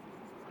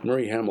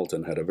 Murray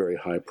Hamilton had a very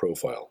high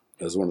profile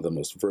as one of the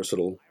most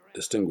versatile,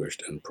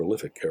 distinguished, and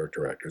prolific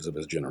character actors of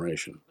his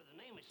generation.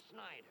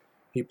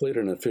 He played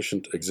an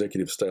efficient,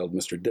 executive-styled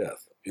Mr.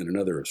 Death in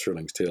another of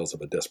Serling's tales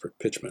of a desperate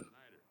pitchman,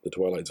 the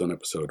Twilight Zone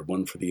episode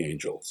One for the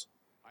Angels,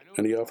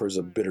 and he offers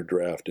a bitter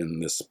draft in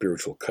this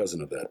spiritual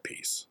cousin of that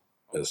piece,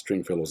 as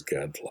Stringfellow's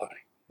gadfly,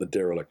 the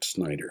derelict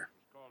Snyder.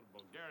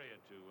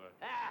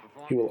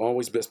 He will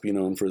always best be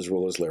known for his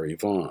role as Larry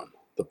Vaughn,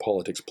 the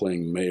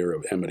politics-playing mayor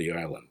of Amity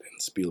Island in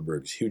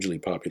Spielberg's hugely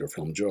popular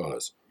film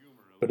Jaws,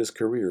 but his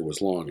career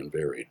was long and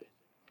varied.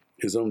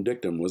 His own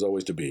dictum was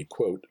always to be,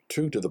 quote,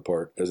 true to the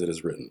part as it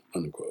is written,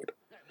 unquote,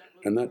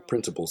 and that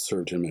principle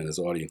served him and his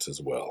audience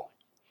as well.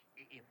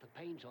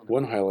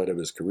 One highlight of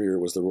his career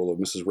was the role of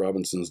Mrs.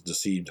 Robinson's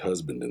deceived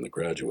husband in The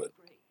Graduate.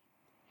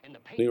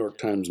 New York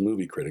Times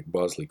movie critic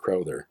Bosley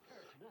Crowther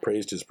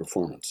praised his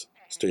performance,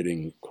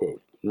 stating,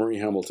 quote, Murray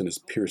Hamilton is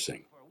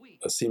piercing,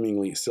 a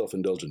seemingly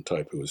self-indulgent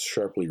type who is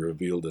sharply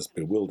revealed as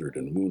bewildered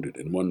and wounded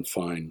in one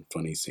fine,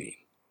 funny scene,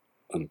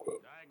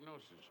 unquote.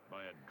 Diagnosis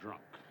by a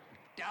drunk.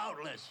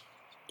 Doubtless.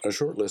 A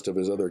short list of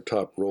his other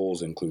top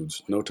roles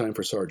includes No Time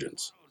for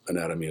Sergeants,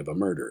 Anatomy of a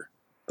Murder,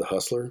 The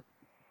Hustler,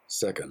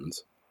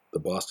 Seconds, The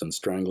Boston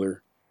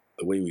Strangler,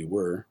 The Way We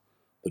Were,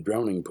 The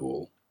Drowning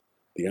Pool,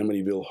 The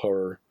Amityville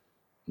Horror,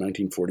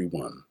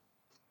 1941,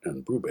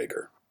 and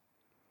Brubaker.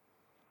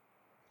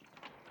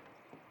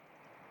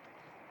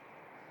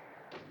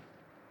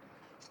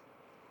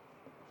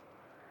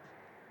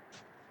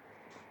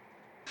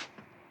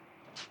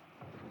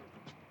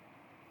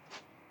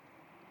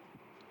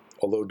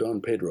 Although Don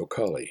Pedro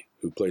Colley,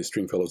 who plays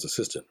Stringfellow's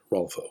assistant,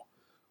 Rolfo,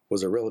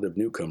 was a relative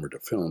newcomer to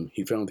film,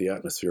 he found the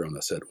atmosphere on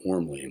the set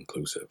warmly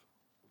inclusive.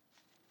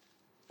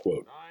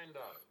 Quote,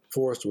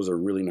 Forrest was a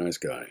really nice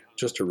guy,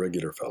 just a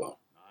regular fellow.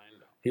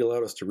 He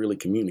allowed us to really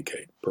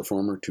communicate,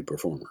 performer to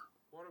performer.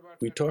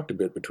 We talked a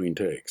bit between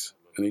takes,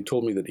 and he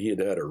told me that he had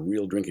had a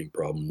real drinking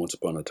problem once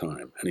upon a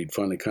time, and he'd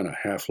finally kind of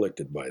half-licked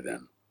it by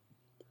then.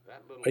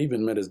 I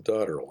even met his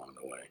daughter along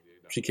the way.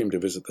 She came to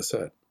visit the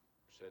set,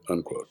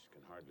 unquote.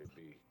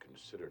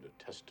 considered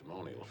a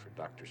testimonial for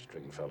Dr.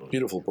 Stringfellow.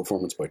 Beautiful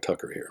performance by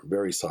Tucker here,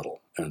 very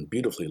subtle, and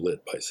beautifully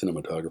lit by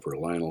cinematographer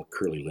Lionel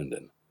Curly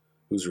Linden,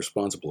 who's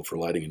responsible for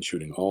lighting and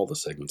shooting all the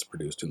segments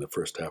produced in the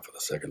first half of the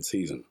second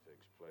season.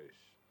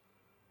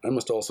 I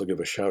must also give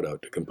a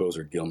shout-out to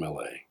composer Gil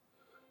Mallet,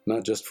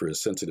 not just for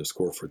his sensitive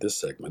score for this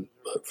segment,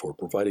 but for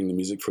providing the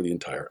music for the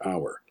entire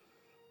hour,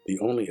 the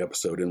only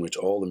episode in which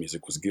all the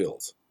music was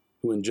Gil's,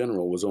 who in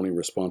general was only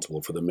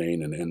responsible for the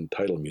main and end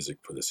title music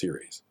for the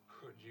series.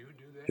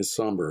 His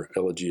somber,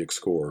 elegiac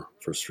score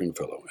for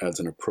Stringfellow adds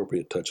an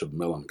appropriate touch of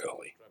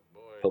melancholy,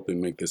 helping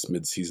make this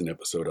mid-season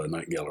episode a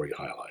Night Gallery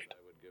highlight.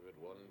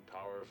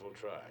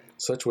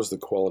 Such was the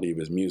quality of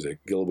his music,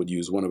 Gil would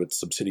use one of its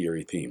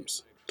subsidiary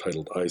themes,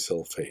 titled I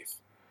Sell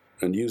Faith,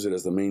 and use it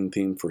as the main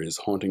theme for his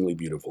hauntingly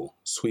beautiful,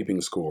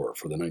 sweeping score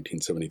for the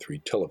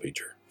 1973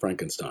 telefeature,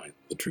 Frankenstein,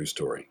 The True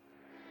Story.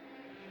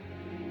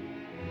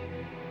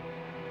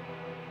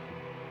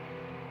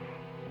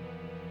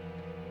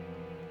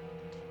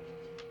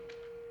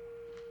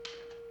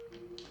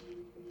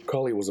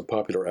 Colley was a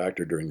popular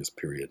actor during this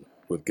period,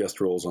 with guest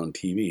roles on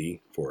TV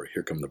for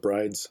Here Come the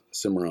Brides,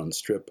 Cimarron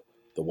Strip,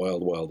 The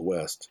Wild Wild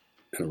West,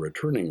 and a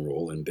returning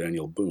role in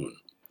Daniel Boone.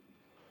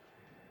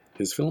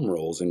 His film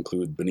roles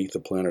include Beneath the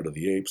Planet of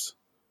the Apes,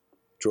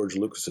 George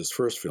Lucas's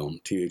first film,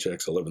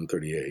 THX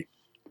 1138,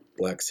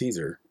 Black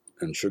Caesar,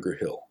 and Sugar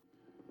Hill.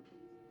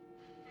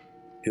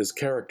 His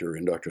character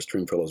in Dr.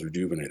 Stringfellow's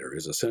Rejuvenator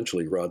is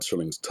essentially Rod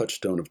Serling's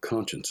touchstone of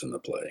conscience in the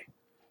play,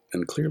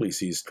 and clearly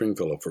sees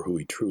Stringfellow for who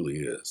he truly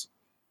is.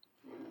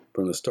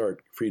 From the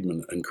start,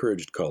 Friedman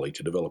encouraged Colley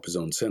to develop his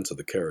own sense of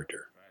the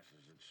character.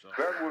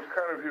 That was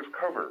kind of his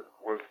cover,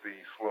 was the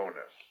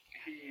slowness.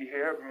 He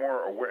had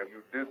more awareness.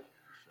 You did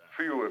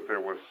feel that there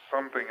was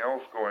something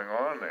else going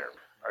on there.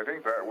 I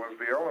think that was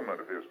the element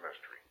of his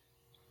mystery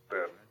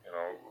that,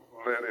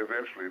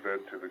 eventually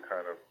led to the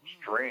kind of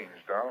strange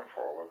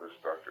downfall of this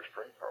Dr.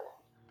 Stringfellow.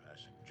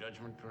 Passing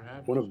judgment,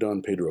 perhaps? One of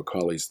Don Pedro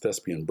Colley's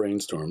thespian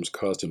brainstorms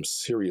caused him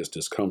serious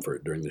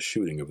discomfort during the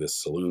shooting of this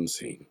saloon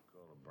scene.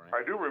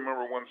 I do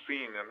remember one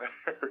scene in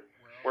there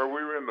where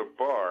we were in the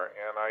bar,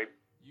 and I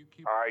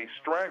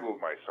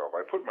strangled myself.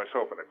 I put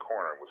myself in a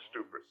corner. It was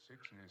stupid.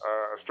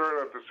 I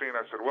started out the scene.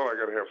 I said, well, I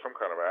got to have some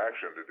kind of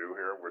action to do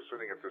here. We're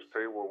sitting at this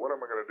table. What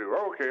am I going to do?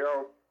 Okay,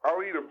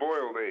 I'll eat a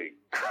boiled egg.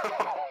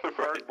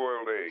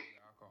 Hard-boiled egg.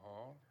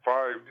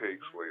 5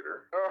 takes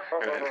later. Oh,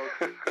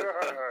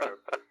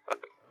 God.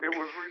 It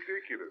was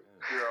ridiculous,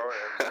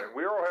 and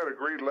we all had a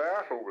great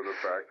laugh over the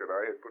fact that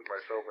I had put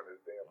myself in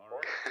his damn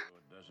corner.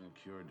 Doesn't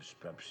cure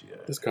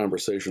dyspepsia. This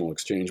conversational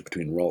exchange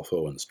between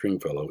Rolfo and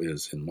Stringfellow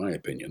is, in my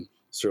opinion,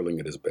 Serling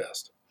at his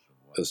best,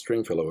 as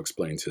Stringfellow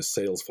explains his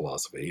sales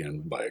philosophy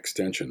and, by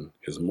extension,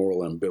 his moral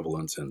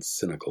ambivalence and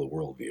cynical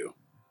worldview.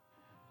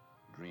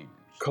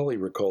 Colley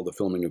recalled the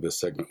filming of this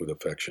segment with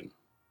affection,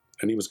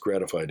 and he was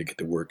gratified to get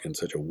to work in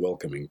such a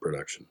welcoming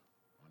production.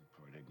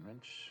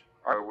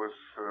 I was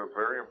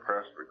very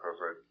impressed because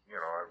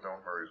I've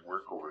known Murray's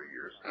work over the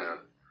years, and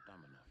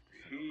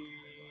he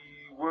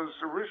was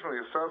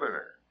originally a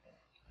Southerner.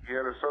 He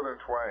had a Southern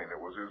twang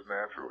that was his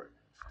naturally,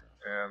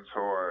 and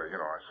so I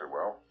said,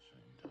 well,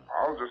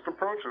 I'll just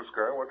approach this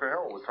guy. What the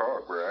hell? We'll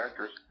talk. We're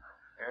actors.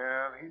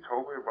 And he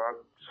told me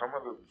about some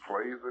of the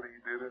plays that he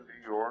did in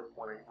New York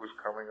when he was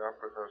coming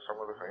up, and some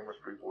of the famous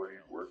people that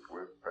he'd worked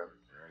with,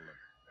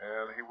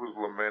 and he was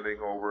lamenting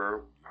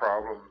over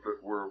problems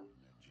that were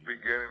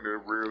beginning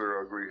to rear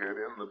their ugly head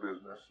in the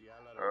business,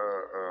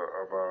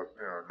 about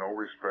no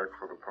respect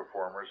for the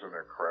performers and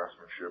their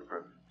craftsmanship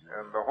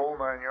and the whole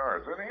 9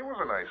 yards. And he was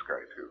a nice guy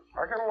too.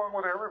 I got along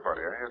with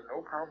everybody. I had no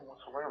problem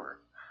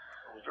whatsoever.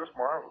 It was just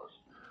marvelous.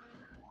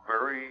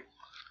 Very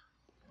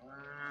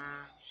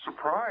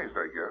surprised,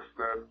 I guess,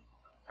 that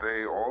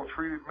they all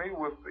treated me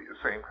with the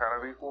same kind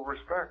of equal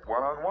respect,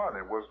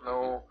 one-on-one. It was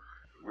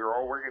we were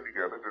all working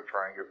together to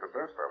try and get the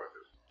best out of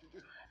this.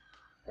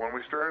 When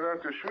we started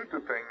out to shoot the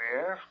thing,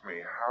 they asked me,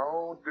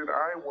 how did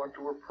I want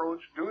to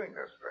approach doing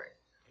this thing?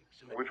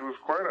 Which was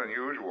quite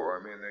unusual. I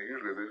mean,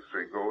 usually they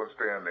say, go and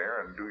stand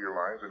there and do your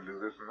lines and do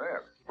this and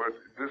that. But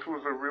this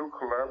was a real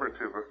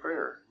collaborative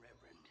affair.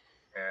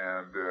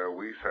 And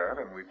we sat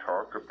and we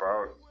talked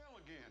about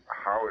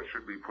how it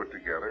should be put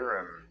together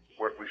and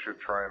what we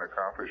should try and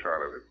accomplish out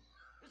of it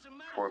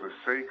for the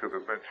sake of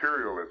the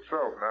material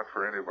itself, not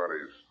for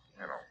anybody's,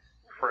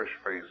 fresh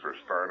face or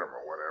stardom or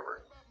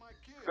whatever.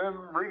 Then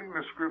reading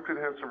the script, it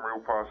had some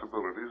real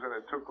possibilities, and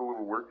it took a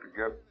little work to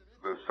get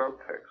the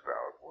subtext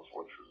out, which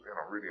was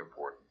really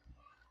important.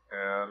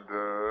 And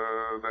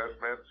that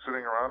meant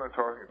sitting around and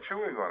talking,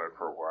 chewing on it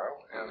for a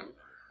while, and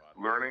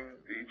learning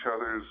each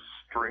other's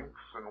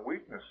strengths and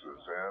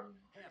weaknesses. And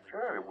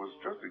it was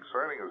just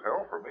exciting as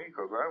hell for me,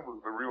 because I was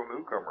the real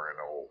newcomer in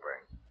the whole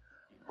thing.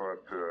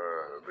 But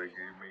they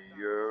gave me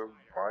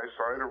my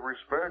side of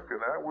respect, and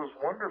that was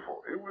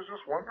wonderful. It was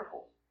just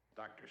wonderful.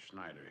 Dr.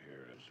 Snyder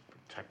here is a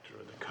protector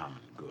of the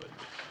common good.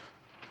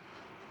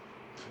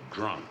 A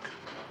drunk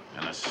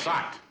and a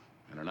sot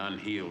and an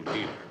unhealed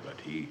dealer, but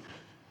he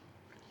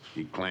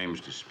claims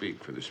to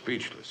speak for the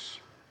speechless.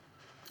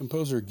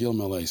 Composer Gil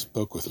Mallet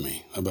spoke with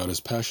me about his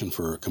passion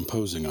for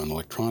composing on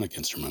electronic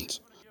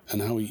instruments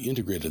and how he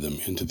integrated them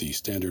into the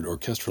standard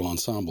orchestral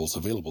ensembles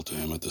available to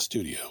him at the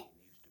studio.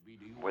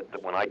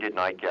 When I did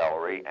Night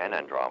Gallery and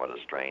Andromeda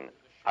Strain,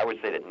 I would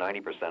say that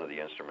 90% of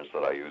the instruments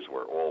that I used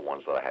were all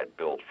ones that I had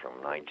built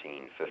from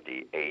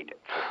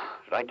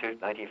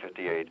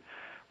 1958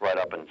 right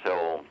up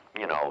until,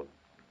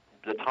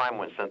 the time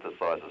when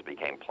synthesizers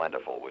became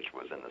plentiful, which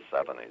was in the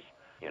 70s,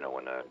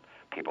 when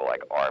people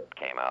like ARP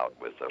came out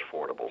with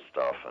affordable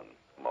stuff and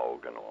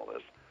Moog and all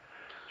this.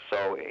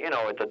 So,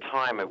 at the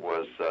time it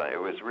was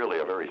really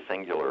a very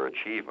singular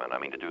achievement. I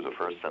mean, to do the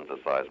first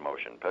synthesized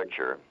motion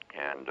picture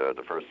and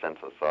the first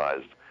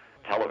synthesized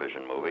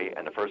television movie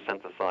and the first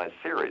synthesized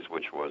series,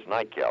 which was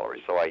Night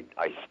Gallery. So I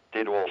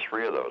did all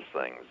three of those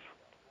things.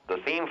 The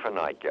theme for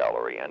Night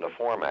Gallery and the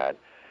format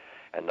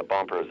and the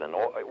bumpers and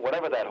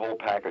whatever that whole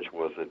package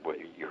was that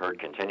you heard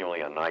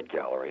continually on Night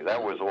Gallery,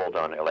 that was all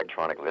done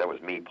electronically. That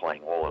was me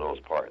playing all of those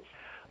parts.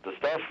 The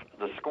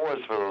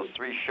scores for those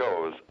three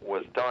shows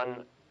was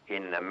done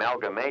in an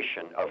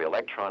amalgamation of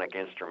electronic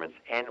instruments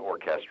and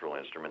orchestral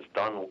instruments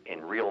done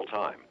in real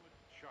time.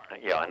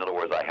 Yeah, in other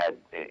words, I had,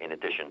 in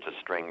addition to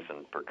strings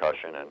and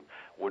percussion and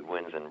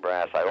woodwinds and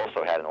brass, I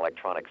also had an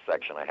electronic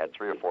section. I had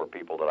 3 or 4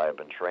 people that I had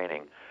been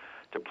training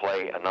to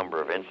play a number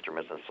of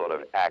instruments and sort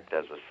of act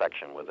as a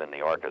section within the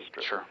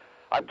orchestra. Sure.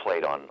 I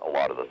played on a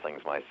lot of the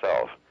things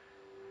myself.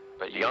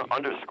 But the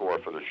underscore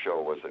for the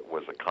show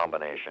was a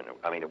combination.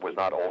 I mean, it was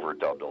not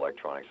overdubbed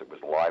electronics. It was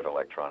live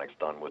electronics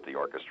done with the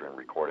orchestra and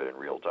recorded in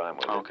real time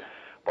with it.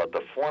 But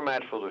the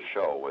format for the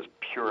show was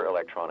pure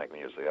electronic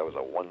music. That was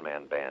a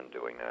one-man band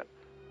doing that.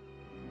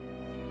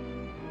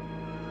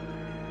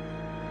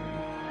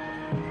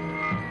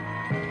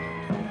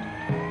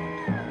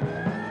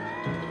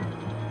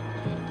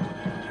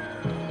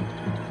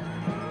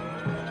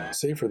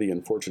 Save for the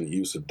unfortunate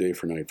use of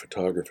day-for-night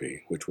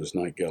photography, which was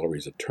Night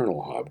Gallery's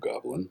eternal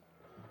hobgoblin,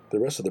 the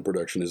rest of the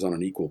production is on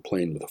an equal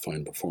plane with the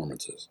fine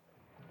performances.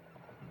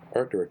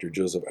 Art director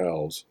Joseph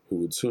Alves, who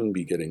would soon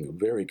be getting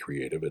very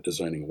creative at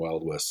designing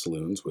Wild West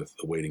saloons with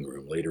the waiting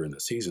room later in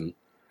the season,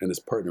 and his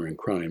partner in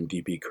crime,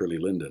 D.P. Curly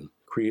Linden,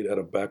 create out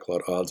of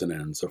backlot odds and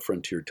ends a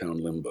frontier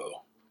town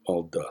limbo,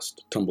 all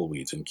dust,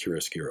 tumbleweeds, and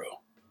chiaroscuro,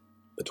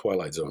 the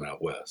Twilight Zone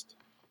out west.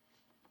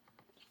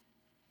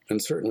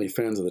 And certainly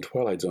fans of the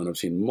Twilight Zone have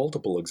seen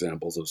multiple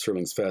examples of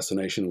Serling's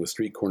fascination with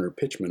street corner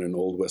pitchmen and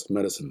Old West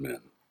medicine men.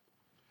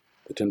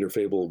 The tender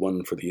fable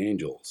One for the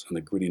Angels and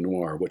the gritty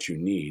noir What You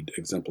Need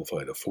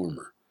exemplify the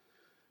former,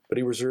 but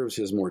he reserves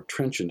his more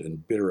trenchant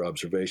and bitter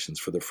observations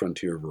for the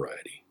frontier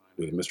variety,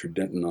 with Mr.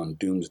 Denton on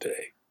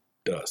Doomsday,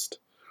 Dust,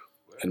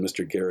 and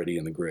Mr. Garrity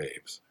in the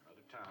Graves.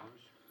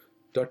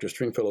 Dr.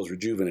 Stringfellow's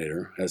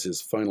Rejuvenator, as his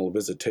final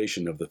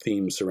visitation of the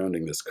themes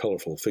surrounding this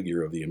colorful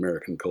figure of the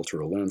American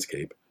cultural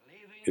landscape,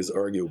 is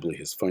arguably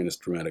his finest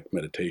dramatic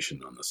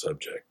meditation on the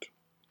subject.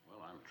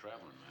 Well, I'm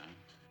traveling, man.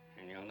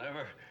 And you'll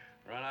never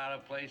run out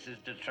of places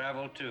to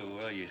travel to,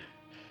 will you?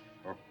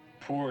 Or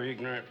poor,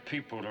 ignorant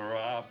people to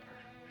rob,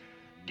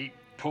 or deep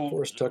pools.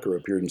 Forrest Tucker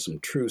appeared in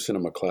some true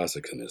cinema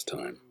classics in his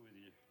time.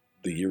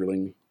 The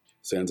Yearling,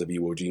 Sands of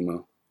Iwo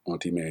Jima,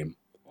 Auntie Mame,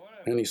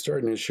 and he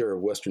starred in his share of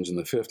westerns in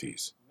the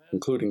 50s,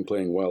 including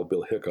playing Wild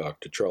Bill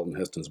Hickok to Charlton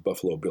Heston's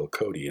Buffalo Bill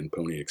Cody in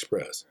Pony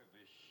Express.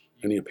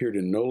 And he appeared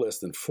in no less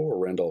than 4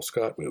 Randolph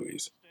Scott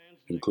movies,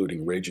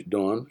 including Rage at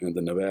Dawn and The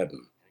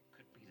Nevadan.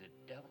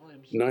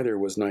 Neither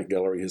was Night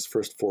Gallery his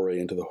first foray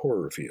into the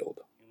horror field.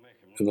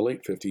 In the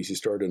late 50s, he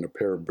starred in a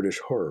pair of British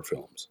horror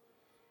films,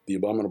 The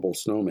Abominable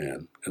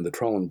Snowman and The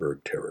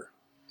Trollenberg Terror,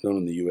 known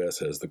in the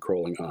U.S. as The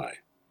Crawling Eye,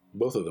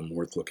 both of them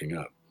worth looking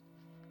up.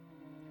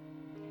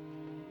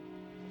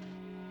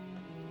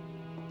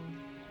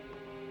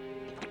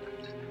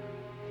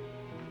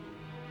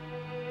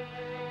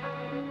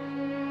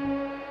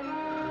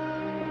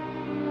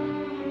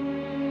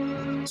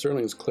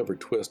 Serling's clever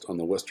twist on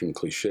the Western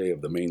cliché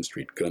of the Main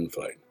Street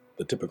gunfight,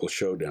 the typical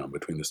showdown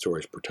between the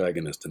story's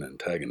protagonist and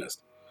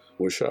antagonist,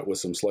 was shot with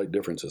some slight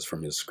differences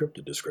from his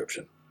scripted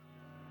description.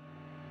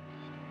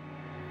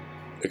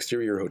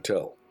 Exterior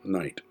hotel,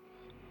 night.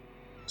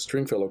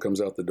 Stringfellow comes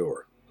out the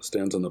door,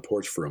 stands on the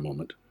porch for a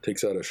moment,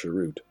 takes out a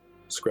cheroot,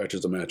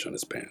 scratches a match on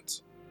his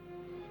pants.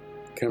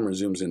 Camera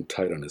zooms in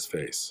tight on his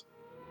face,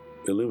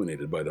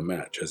 illuminated by the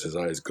match as his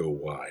eyes go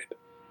wide.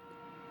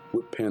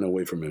 Whip pan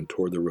away from him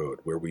toward the road,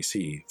 where we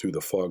see, through the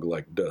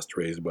fog-like dust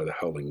raised by the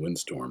howling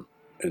windstorm,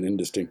 an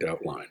indistinct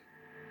outline.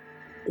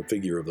 The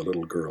figure of the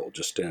little girl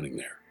just standing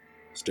there,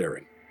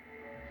 staring.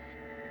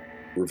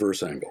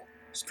 Reverse angle,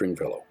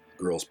 Stringfellow,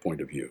 girl's point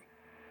of view.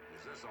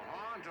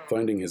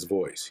 Finding his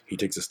voice, he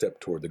takes a step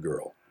toward the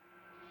girl.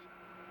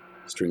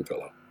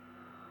 Stringfellow.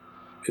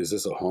 Is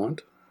this a haunt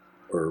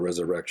or a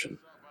resurrection?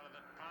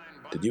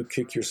 Did you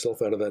kick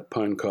yourself out of that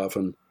pine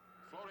coffin?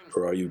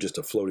 Or are you just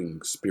a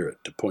floating spirit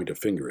to point a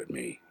finger at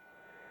me?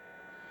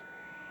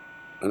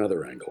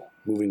 Another angle,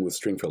 moving with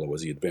Stringfellow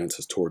as he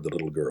advances toward the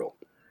little girl.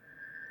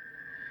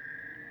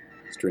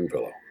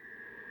 Stringfellow.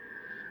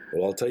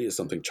 Well, I'll tell you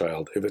something,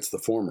 child. If it's the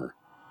former,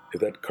 If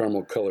that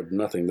caramel-colored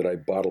nothing that I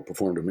bottle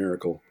performed a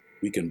miracle,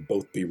 we can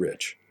both be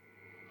rich.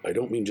 I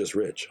don't mean just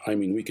rich. I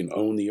mean we can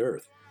own the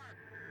earth.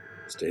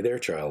 Stay there,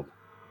 child.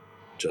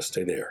 Just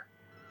stay there.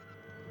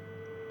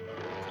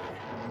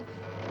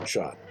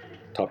 Shot.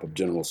 Top of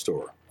general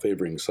store.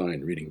 Favoring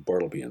sign reading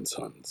Bartleby &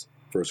 Sons.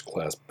 First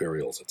class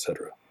burials,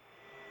 etc.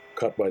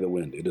 Caught by the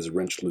wind, it is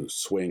wrenched loose,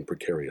 swaying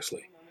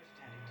precariously.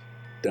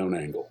 Down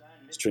angle.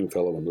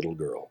 Stringfellow and little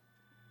girl.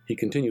 He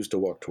continues to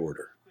walk toward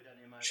her.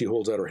 She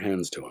holds out her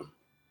hands to him.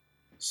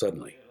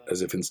 Suddenly,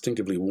 as if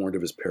instinctively warned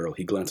of his peril,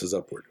 he glances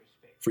upward.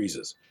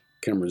 Freezes.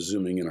 Camera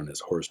zooming in on his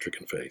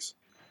horror-stricken face.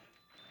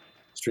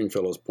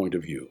 Stringfellow's point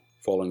of view.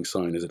 Falling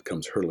sign as it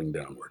comes hurtling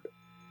downward.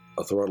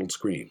 A throttled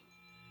scream.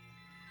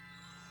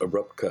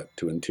 Abrupt cut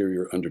to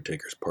interior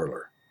undertaker's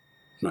parlor.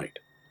 Night.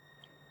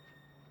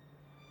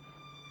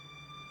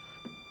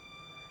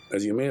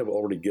 As you may have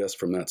already guessed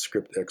from that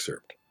script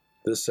excerpt,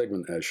 this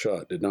segment as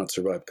shot did not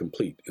survive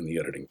complete in the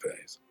editing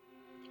phase.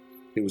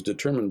 It was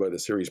determined by the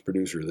series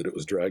producer that it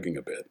was dragging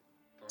a bit,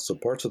 so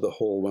parts of the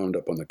whole wound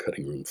up on the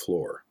cutting room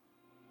floor.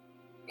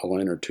 A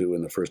line or two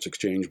in the first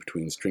exchange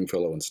between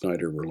Stringfellow and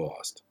Snyder were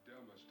lost.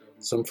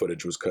 Some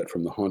footage was cut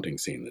from the haunting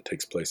scene that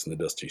takes place in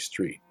the dusty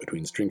street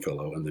between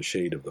Stringfellow and the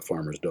shade of the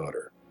farmer's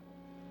daughter.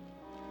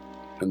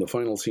 And the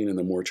final scene in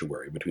the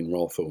mortuary between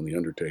Rolfo and the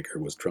undertaker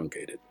was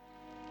truncated.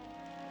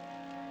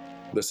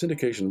 The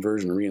syndication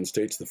version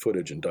reinstates the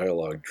footage and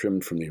dialogue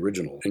trimmed from the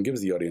original and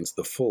gives the audience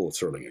the full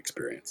Serling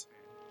experience.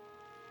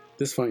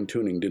 This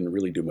fine-tuning didn't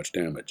really do much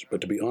damage,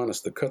 but to be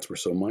honest, the cuts were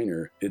so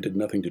minor, it did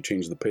nothing to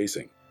change the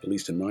pacing, at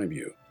least in my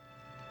view.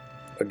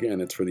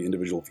 Again, it's for the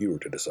individual viewer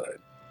to decide.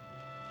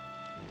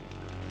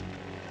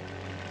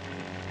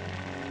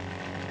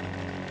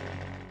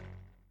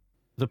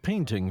 The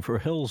painting for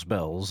Hell's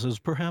Bells is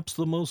perhaps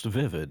the most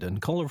vivid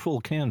and colorful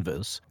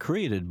canvas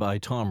created by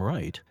Tom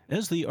Wright,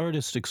 as the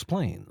artist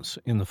explains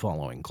in the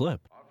following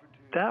clip.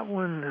 That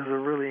one is a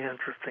really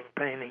interesting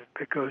painting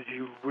because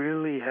you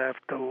really have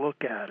to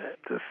look at it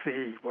to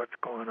see what's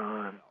going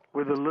on.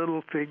 With the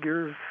little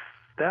figures,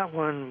 that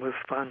one was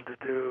fun to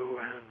do,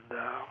 and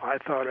I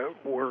thought it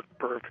worked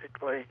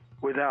perfectly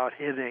without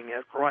hitting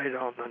it right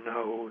on the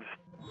nose.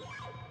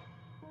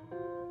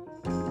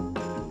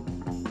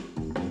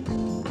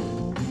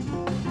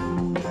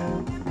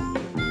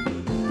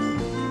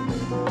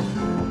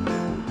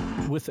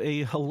 With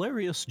a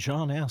hilarious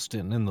John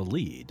Astin in the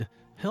lead,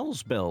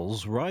 Hell's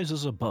Bells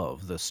rises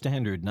above the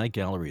standard Night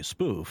Gallery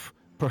spoof,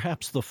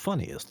 perhaps the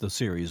funniest the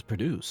series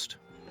produced.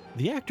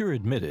 The actor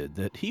admitted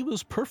that he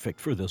was perfect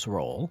for this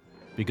role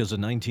because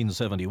in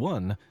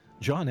 1971,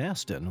 John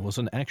Astin was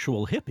an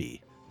actual hippie,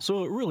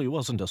 so it really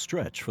wasn't a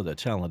stretch for the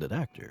talented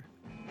actor.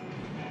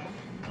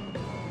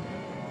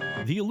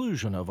 The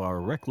illusion of our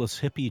reckless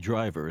hippie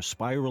driver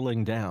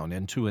spiraling down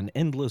into an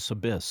endless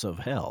abyss of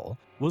hell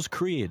was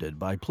created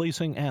by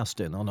placing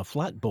Astin on a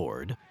flat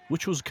board,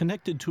 which was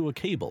connected to a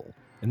cable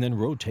and then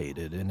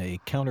rotated in a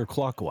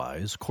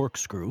counterclockwise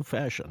corkscrew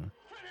fashion.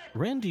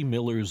 Randy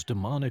Miller's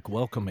demonic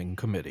welcoming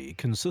committee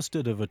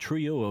consisted of a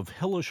trio of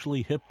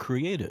hellishly hip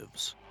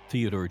creatives: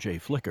 Theodore J.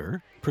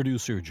 Flicker,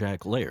 producer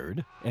Jack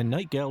Laird, and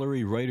Night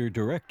Gallery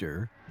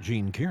writer-director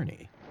Gene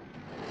Kearney.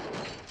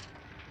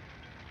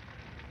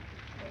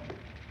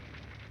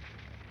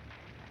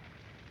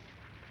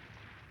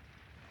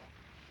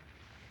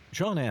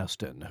 John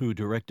Astin, who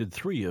directed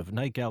 3 of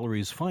Night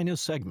Gallery's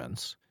finest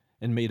segments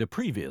and made a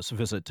previous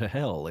visit to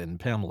hell in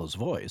Pamela's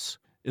voice,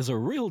 is a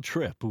real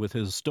trip with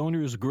his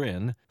stoner's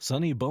grin,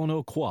 Sonny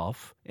Bono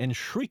coif, and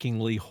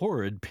shriekingly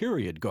horrid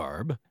period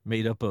garb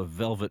made up of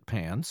velvet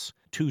pants,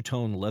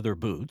 two-tone leather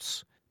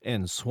boots,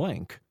 and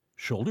swank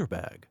shoulder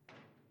bag.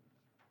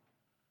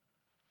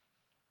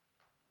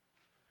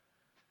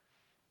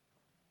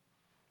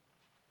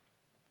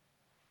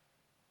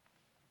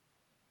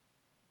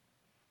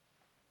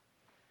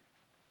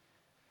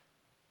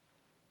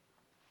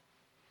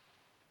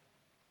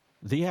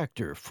 The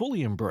actor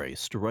fully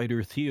embraced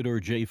writer Theodore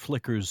J.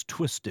 Flicker's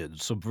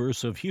twisted,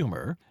 subversive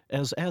humor,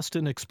 as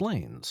Astin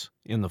explains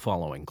in the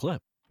following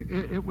clip.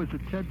 It was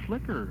a Ted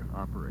Flicker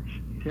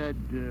operation. Ted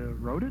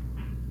wrote it,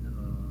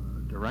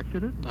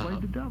 directed it, and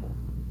played the devil.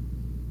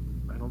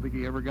 I don't think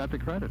he ever got the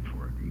credit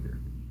for it either.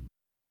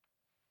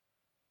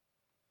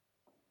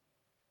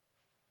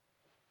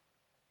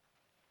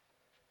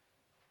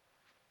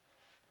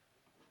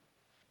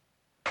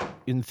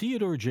 In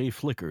Theodore J.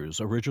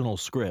 Flicker's original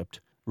script,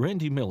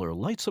 Randy Miller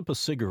lights up a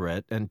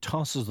cigarette and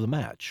tosses the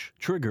match,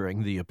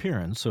 triggering the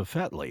appearance of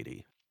Fat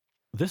Lady.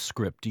 This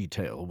script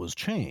detail was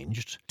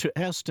changed to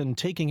Astin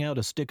taking out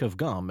a stick of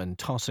gum and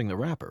tossing the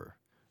wrapper.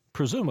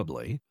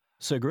 Presumably,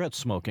 cigarette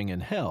smoking in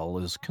hell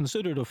is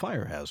considered a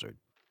fire hazard.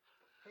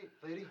 Hey,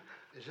 lady,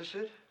 is this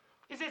it?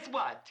 Is this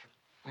what?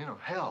 You know,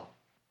 hell.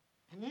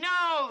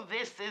 No,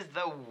 this is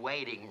the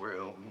waiting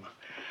room.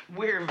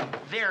 We're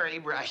very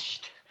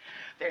rushed.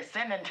 They're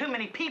sending too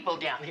many people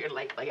down here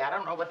lately. I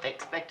don't know what they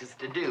expect us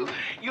to do.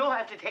 You'll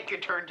have to take your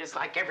turn just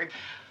like every...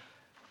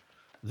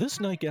 This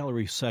Night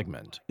Gallery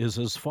segment is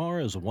as far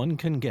as one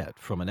can get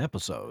from an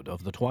episode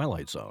of The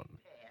Twilight Zone.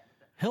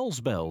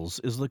 Hell's Bells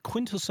is the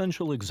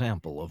quintessential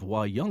example of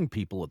why young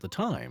people at the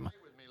time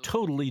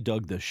totally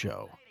dug this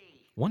show.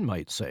 One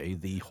might say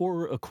the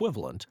horror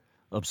equivalent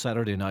of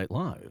Saturday Night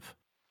Live.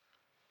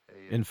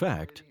 In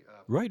fact,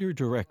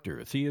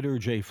 writer-director Theodore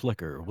J.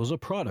 Flicker was a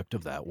product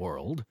of that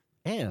world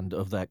and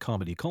of that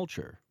comedy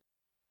culture.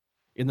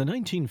 In the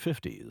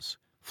 1950s,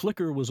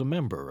 Flicker was a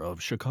member of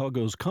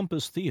Chicago's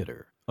Compass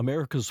Theater,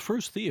 America's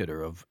first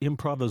theater of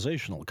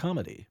improvisational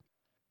comedy.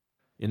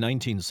 In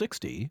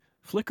 1960,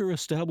 Flicker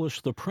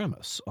established The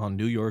Premise on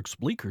New York's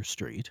Bleecker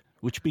Street,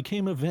 which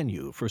became a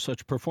venue for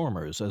such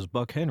performers as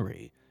Buck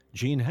Henry,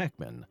 Gene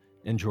Hackman,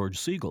 and George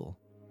Segal.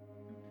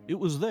 It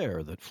was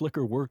there that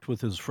Flicker worked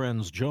with his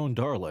friends Joan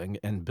Darling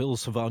and Bill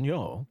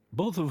Savagno,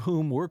 both of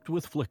whom worked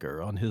with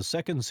Flicker on his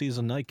second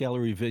season Night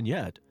Gallery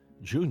vignette,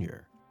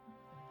 Junior.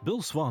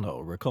 Bill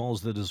Savagno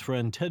recalls that his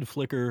friend Ted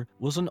Flicker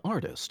was an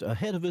artist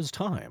ahead of his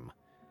time,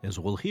 as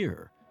we'll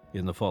hear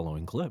in the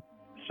following clip.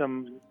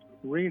 Some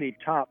really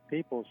top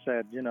people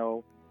said, you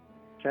know,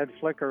 Ted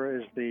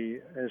Flicker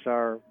is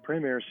our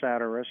premier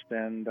satirist,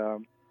 and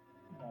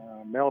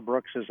Mel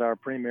Brooks is our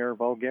premier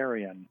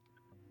vulgarian.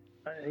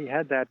 He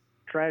had that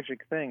tragic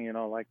thing, you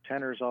know, like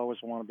tenors always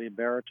want to be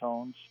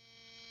baritones,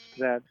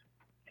 that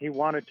he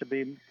wanted to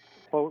be,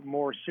 quote,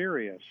 more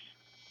serious.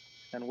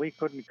 And we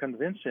couldn't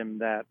convince him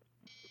that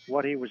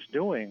what he was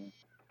doing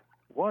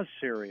was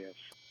serious.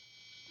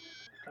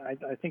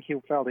 I think he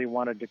felt he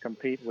wanted to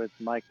compete with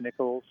Mike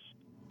Nichols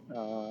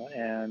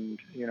and,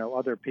 you know,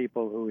 other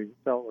people who he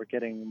felt were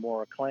getting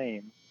more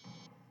acclaim.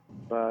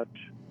 But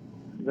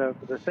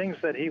the things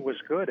that he was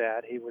good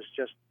at, he was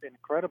just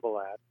incredible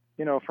at.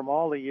 You know, from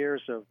all the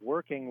years of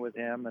working with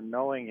him and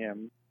knowing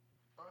him,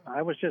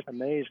 I was just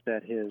amazed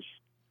at his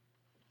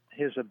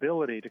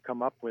ability to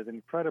come up with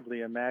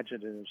incredibly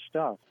imaginative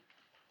stuff.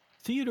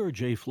 Theodore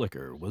J.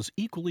 Flicker was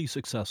equally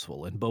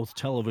successful in both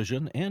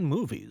television and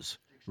movies,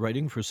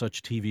 writing for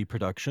such TV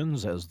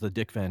productions as The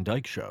Dick Van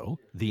Dyke Show,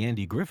 The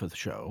Andy Griffith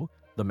Show,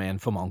 The Man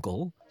from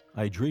U.N.C.L.E.,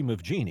 I Dream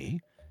of Jeannie,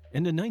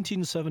 and in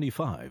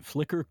 1975,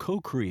 Flicker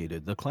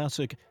co-created the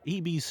classic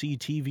ABC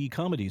TV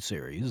comedy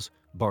series,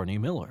 Barney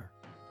Miller.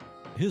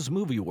 His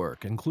movie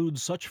work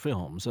includes such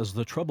films as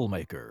The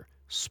Troublemaker,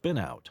 Spin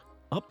Out,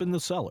 Up in the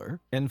Cellar,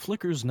 and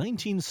Flicker's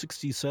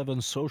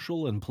 1967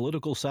 social and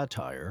political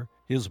satire,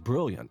 his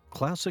brilliant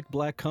classic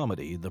black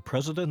comedy, The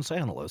President's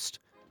Analyst,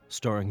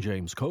 starring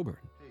James Coburn.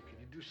 Hey, can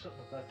you do something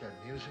about that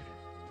music?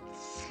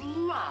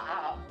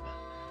 Slob!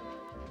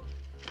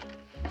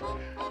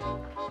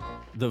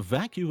 The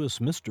vacuous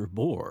Mr.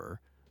 Bohr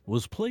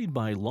was played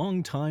by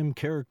longtime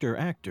character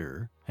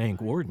actor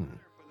Hank Worden.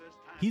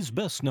 He's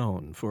best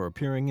known for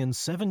appearing in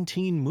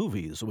 17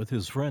 movies with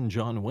his friend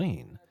John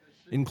Wayne,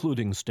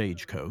 including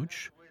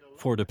Stagecoach,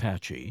 Fort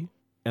Apache,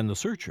 and The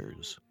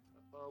Searchers.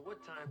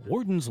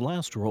 Worden's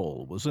last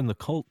role was in the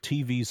cult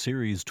TV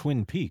series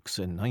Twin Peaks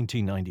in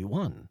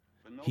 1991.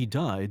 He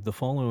died the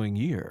following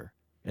year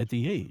at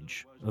the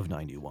age of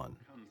 91.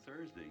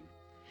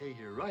 Hey,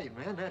 you're right,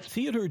 man.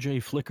 Theodore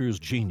J. Flicker's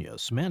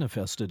genius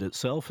manifested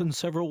itself in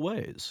several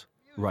ways: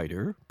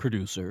 writer,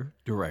 producer,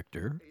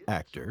 director,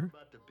 actor.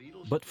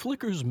 But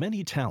Flicker's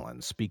many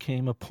talents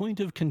became a point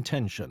of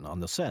contention on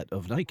the set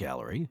of Night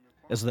Gallery,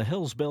 as the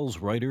Hell's Bells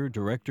writer,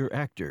 director,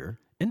 actor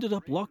ended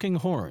up locking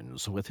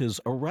horns with his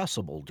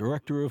irascible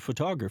director of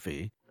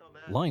photography,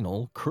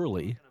 Lionel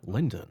Curly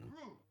Linden.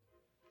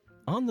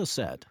 On the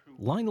set,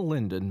 Lionel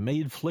Linden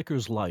made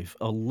Flicker's life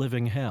a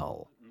living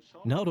hell,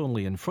 not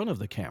only in front of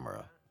the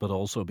camera, but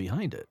also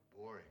behind it.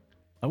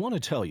 I want to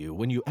tell you,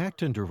 when you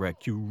act and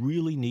direct, you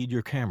really need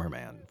your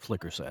cameraman,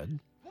 Flicker said.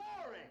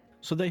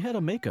 So they had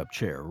a makeup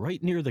chair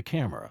right near the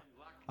camera.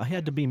 I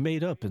had to be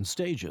made up in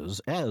stages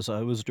as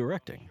I was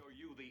directing.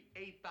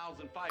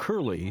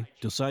 Curly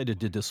decided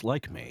to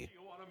dislike me.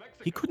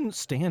 He couldn't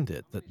stand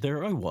it that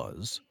there I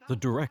was, the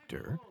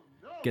director,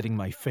 getting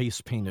my face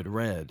painted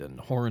red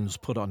and horns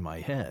put on my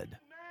head.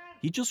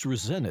 He just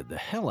resented the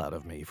hell out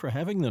of me for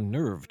having the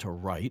nerve to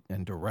write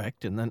and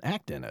direct and then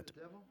act in it.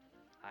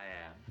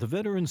 The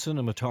veteran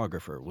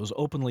cinematographer was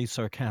openly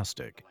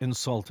sarcastic,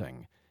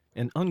 insulting,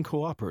 and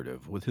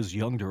uncooperative with his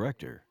young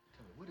director.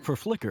 For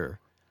Flicker,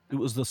 it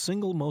was the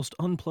single most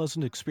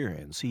unpleasant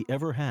experience he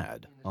ever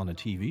had on a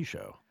TV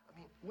show.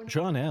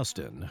 John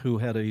Astin, who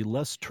had a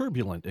less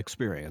turbulent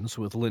experience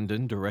with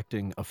Linden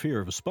directing A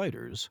Fear of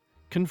Spiders,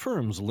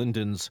 confirms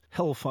Linden's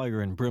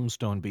hellfire and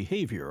brimstone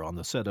behavior on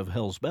the set of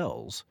Hell's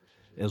Bells,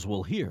 as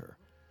we'll hear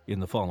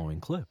in the following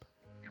clip.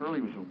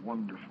 Curly was a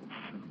wonderful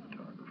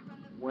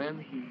cinematographer. When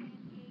he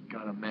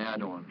got a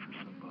mad on for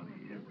somebody,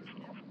 it was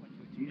awful.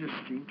 He just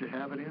seemed to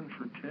have it in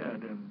for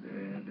Ted,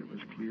 and it was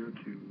clear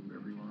to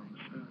everyone on the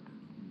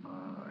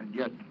set. And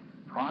yet,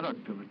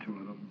 product of the two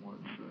of them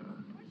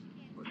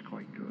was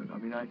quite good. I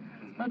mean,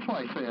 that's why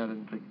I say I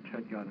didn't think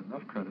Ted got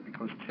enough credit,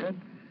 because Ted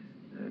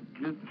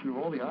did,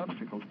 through all the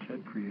obstacles,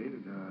 Ted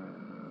created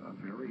a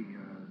very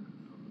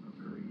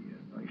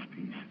nice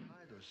piece.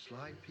 Those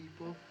slide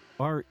people.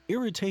 Our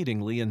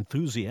irritatingly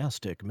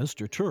enthusiastic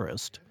Mr.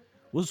 Tourist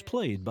was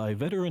played by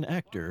veteran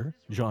actor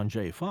John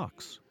J.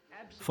 Fox.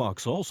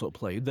 Fox also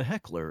played the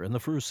heckler in the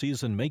first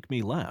season Make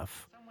Me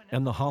Laugh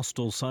and the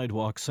hostile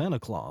sidewalk Santa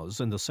Claus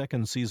in the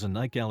second season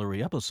Night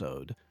Gallery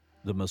episode,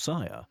 The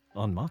Messiah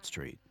on Mott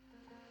Street.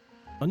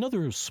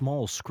 Another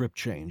small script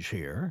change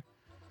here.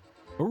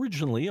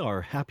 Originally,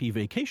 our happy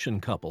vacation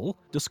couple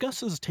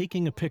discusses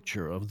taking a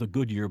picture of the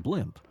Goodyear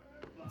blimp.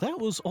 That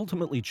was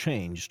ultimately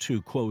changed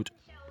to, quote,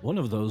 one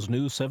of those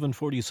new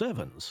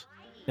 747s,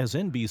 as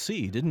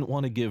NBC didn't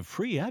want to give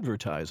free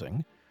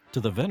advertising to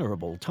the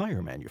venerable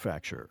tire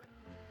manufacturer.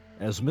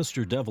 As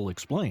Mr. Devil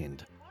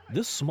explained,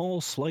 this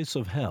small slice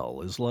of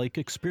hell is like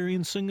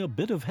experiencing a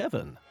bit of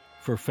heaven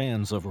for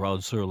fans of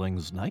Rod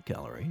Serling's Night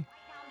Gallery.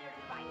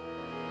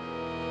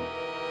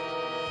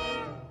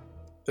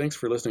 Thanks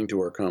for listening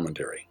to our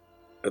commentary.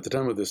 At the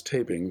time of this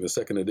taping, the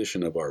second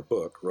edition of our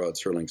book, Rod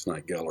Serling's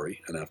Night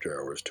Gallery, an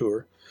after-hours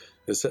tour,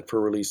 is set for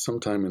release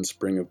sometime in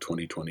spring of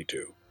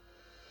 2022.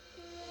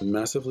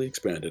 Massively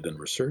expanded and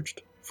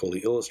researched, fully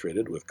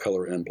illustrated with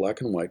color and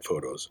black and white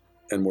photos,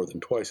 and more than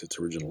twice its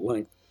original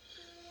length,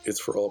 it's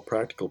for all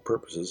practical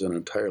purposes an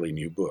entirely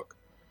new book.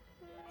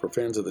 For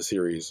fans of the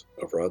series,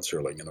 of Rod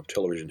Serling, and of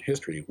television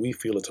history, we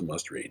feel it's a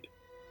must-read.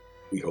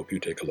 We hope you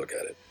take a look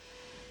at it.